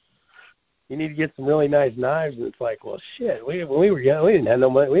 You need to get some really nice knives, and it's like, well, shit. When we were young, we didn't have no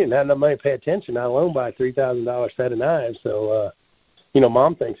money. We didn't have no money to pay attention. Not alone buy a $3,000 set of knives. So,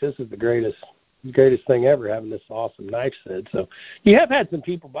 Mom thinks this is the greatest thing ever, having this awesome knife set. So, you have had some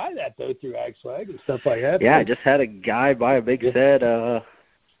people buy that though through AgSwag and stuff like that. Yeah, I just had a guy buy a big set.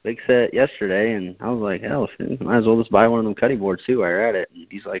 Big set yesterday, and I was like, hell, might as well just buy one of them cutting boards too while you're at it. And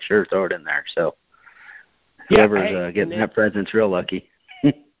he's like, sure, throw it in there. So whoever's getting that present's real lucky.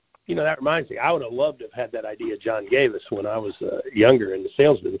 That reminds me, I would have loved to have had that idea John gave us when I was younger in the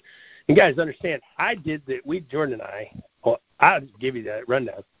salesman. And guys, understand, I did that. Jordan and I, I'll give you that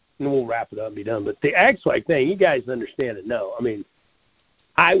rundown, and we'll wrap it up and be done. But the AgSwag thing, you guys understand and know. I mean,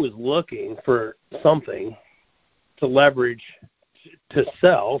 I was looking for something to leverage to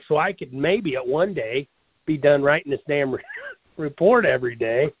sell, so I could maybe at one day be done writing this damn report every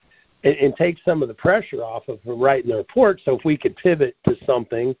day and take some of the pressure off of writing the report. So if we could pivot to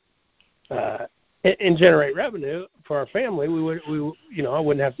something and generate revenue for our family, we I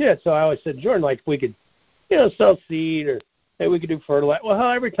wouldn't have to do it. So I always said, Jordan, like if we could, sell seed or maybe we could do fertilizer.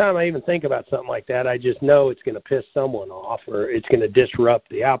 Well, every time I even think about something like that, I just know it's going to piss someone off or it's going to disrupt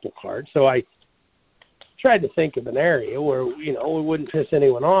the apple cart. So I tried to think of an area where, we wouldn't piss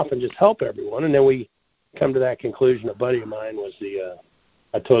anyone off and just help everyone. And then we come to that conclusion. A buddy of mine was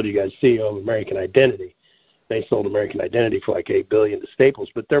I told you guys, CEO of American Identity. They sold American Identity for like $8 billion to Staples.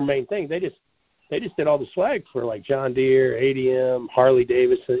 But their main thing, they just did all the swag for like John Deere, ADM, Harley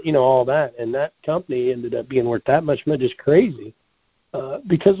Davidson, all that. And that company ended up being worth that much money, just crazy.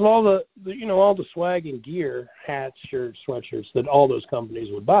 Because of all the all the swag and gear, hats, shirts, sweatshirts that all those companies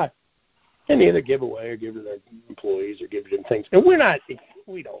would buy. And either give away or give to their employees or give to them things. And we don't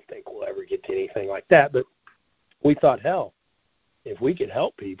think we'll ever get to anything like that. But we thought, hell, if we could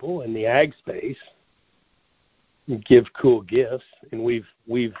help people in the ag space, give cool gifts, and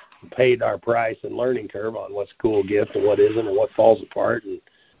we've paid our price and learning curve on what's cool gift and what isn't, and what falls apart and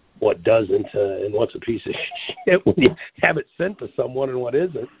what doesn't, and what's a piece of shit when you have it sent to someone and what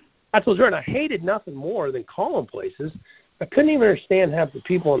isn't. I told Jordan I hated nothing more than calling places. I couldn't even understand half the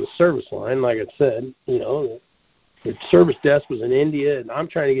people on the service line. Like I said, the service desk was in India, and I'm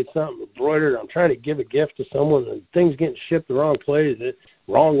trying to get something embroidered. I'm trying to give a gift to someone, and things getting shipped the wrong place,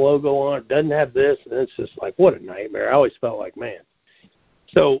 wrong logo on it, doesn't have this, and it's just like, what a nightmare. I always felt like, man.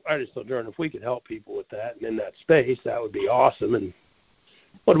 So I just told Jordan, if we could help people with that and in that space, that would be awesome. And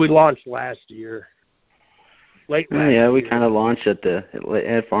what did we launch last year? late. Yeah, we kind of launched at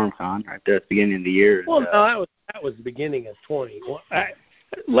FarmCon right there at the beginning of the year. Well, no, that was the beginning of 20. Well,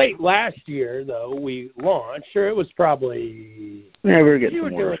 late last year, though, we launched. Or it was probably. Yeah, we were getting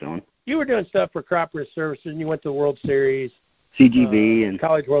some orders going. You were doing stuff for Crop Risk Services, and you went to the World Series. CGB and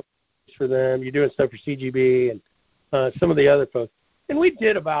College World Series for them. You're doing stuff for CGB and some of the other folks. And we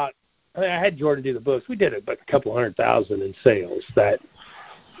did about. I had Jordan do the books. We did about a couple 100,000 in sales that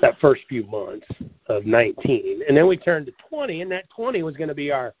first few months of 19, and then we turned to 20, and that 20 was going to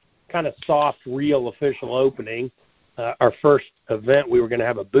be our kind of soft, real official opening. Our first event we were going to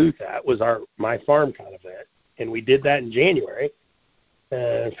have a booth at was our My FarmCon event, and we did that in January.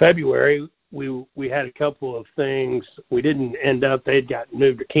 In February, we had a couple of things. We didn't end up. They'd got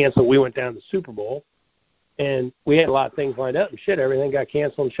moved or canceled. We went down to the Super Bowl, and we had a lot of things lined up, and everything got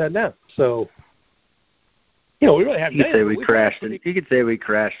canceled and shut down. So, we really have. You could say we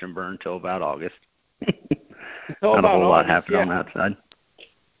crashed and burned until about August. Not a whole lot happened on that side.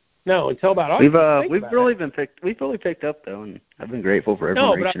 No, until about August. We've really picked up though, and I've been grateful for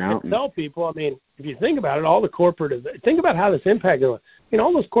everyone reaching out. Tell people. I mean, if you think about it, all the corporate. Think about how this impacted.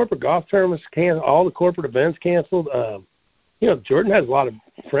 All those corporate golf tournaments canceled. All the corporate events canceled. Jordan has a lot of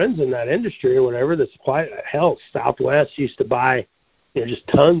friends in that industry or whatever. The supply. Hell, Southwest used to buy, just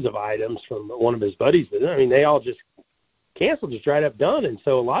tons of items from one of his buddies. I mean, they all just canceled, just dried up, done. And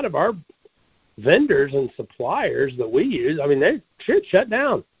so a lot of our vendors and suppliers that we use, I mean, they shut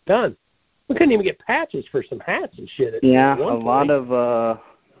down, done. We couldn't even get patches for some hats and shit. A lot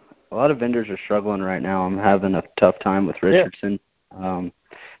of vendors are struggling right now. I'm having a tough time with Richardson. Yeah.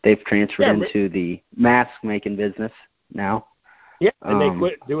 They've transferred into the mask making business now. Yeah, and they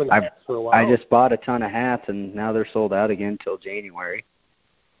quit doing the hats for a while. I just bought a ton of hats, and now they're sold out again until January.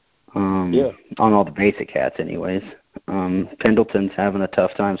 On all the basic hats anyways. Pendleton's having a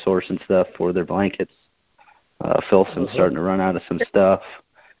tough time sourcing stuff for their blankets. Filson's starting to run out of some stuff.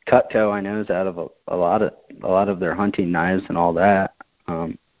 Cutco, I know, is out of a lot of their hunting knives and all that. A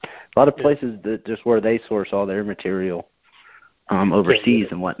lot of places that just where they source all their material overseas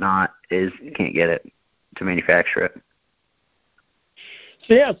and whatnot can't get it to manufacture it.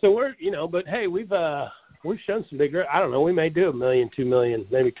 So we're but hey, we've shown some big. I don't know. We may do $1 million, $2 million,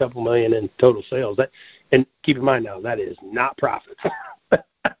 maybe a couple million in total sales. And keep in mind now, that is not profits.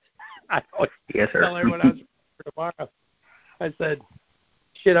 I always tell everyone I was tomorrow. I said,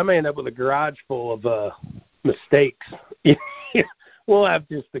 "Shit, I may end up with a garage full of mistakes." We'll have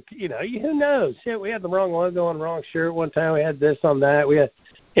just who knows? Shit, we had the wrong logo on the wrong shirt one time. We had this on that.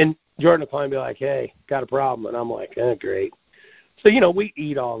 And Jordan will probably be like, "Hey, got a problem," and I'm like, "Oh, great." So, we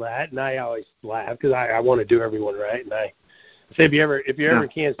eat all that, and I always laugh because I want to do everyone right. And I say, if you're ever in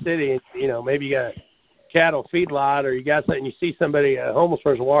Kansas City, and, maybe you got a cattle feedlot or you got something, you see somebody, a homeless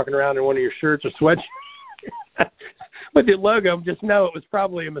person walking around in one of your shirts or sweatshirts with your logo, just know it was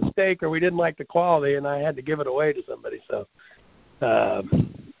probably a mistake or we didn't like the quality, and I had to give it away to somebody. So,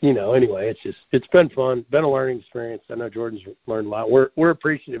 anyway, it's been fun, been a learning experience. I know Jordan's learned a lot. We're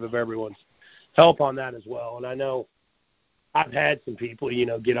appreciative of everyone's help on that as well, and I know I've had some people,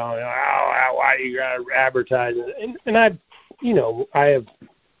 get on, why do you got to advertise? And I have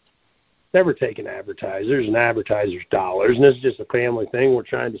never taken advertisers and advertisers' dollars, and this is just a family thing. We're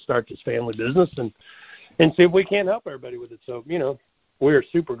trying to start this family business and see if we can't help everybody with it. So, we're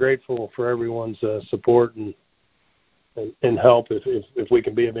super grateful for everyone's support and help. If we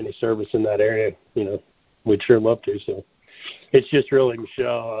can be of any service in that area, we'd sure love to. So it's just really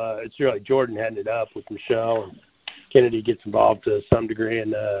Michelle. It's really Jordan heading it up with Michelle, and Kennedy gets involved to some degree,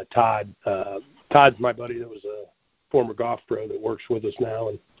 and Todd. Todd's my buddy that was a former golf pro that works with us now,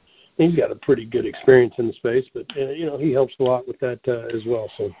 and he's got a pretty good experience in the space. But he helps a lot with that as well.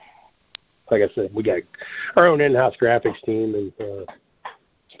 So, like I said, we got our own in-house graphics team and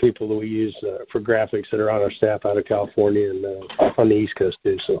people that we use for graphics that are on our staff out of California and on the East Coast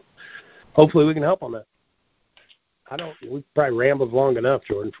too. So, hopefully, we can help on that. We probably rambled long enough,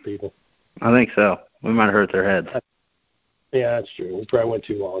 Jordan, for people. I think so. We might have hurt their heads. Yeah, that's true. We probably went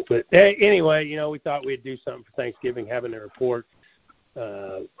too long. But anyway, we thought we'd do something for Thanksgiving, having a report.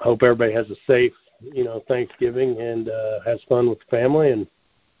 Hope everybody has a safe, Thanksgiving and has fun with the family. And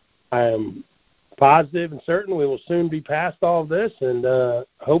I am positive and certain we will soon be past all of this. And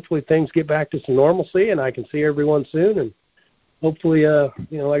hopefully things get back to some normalcy and I can see everyone soon. And hopefully,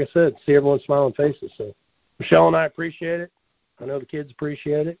 like I said, see everyone's smiling faces. So Michelle and I appreciate it. I know the kids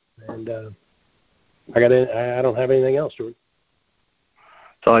appreciate it. And I don't have anything else, Jordan.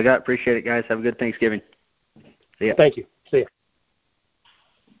 That's all I got. Appreciate it, guys. Have a good Thanksgiving. See ya. Thank you. See ya.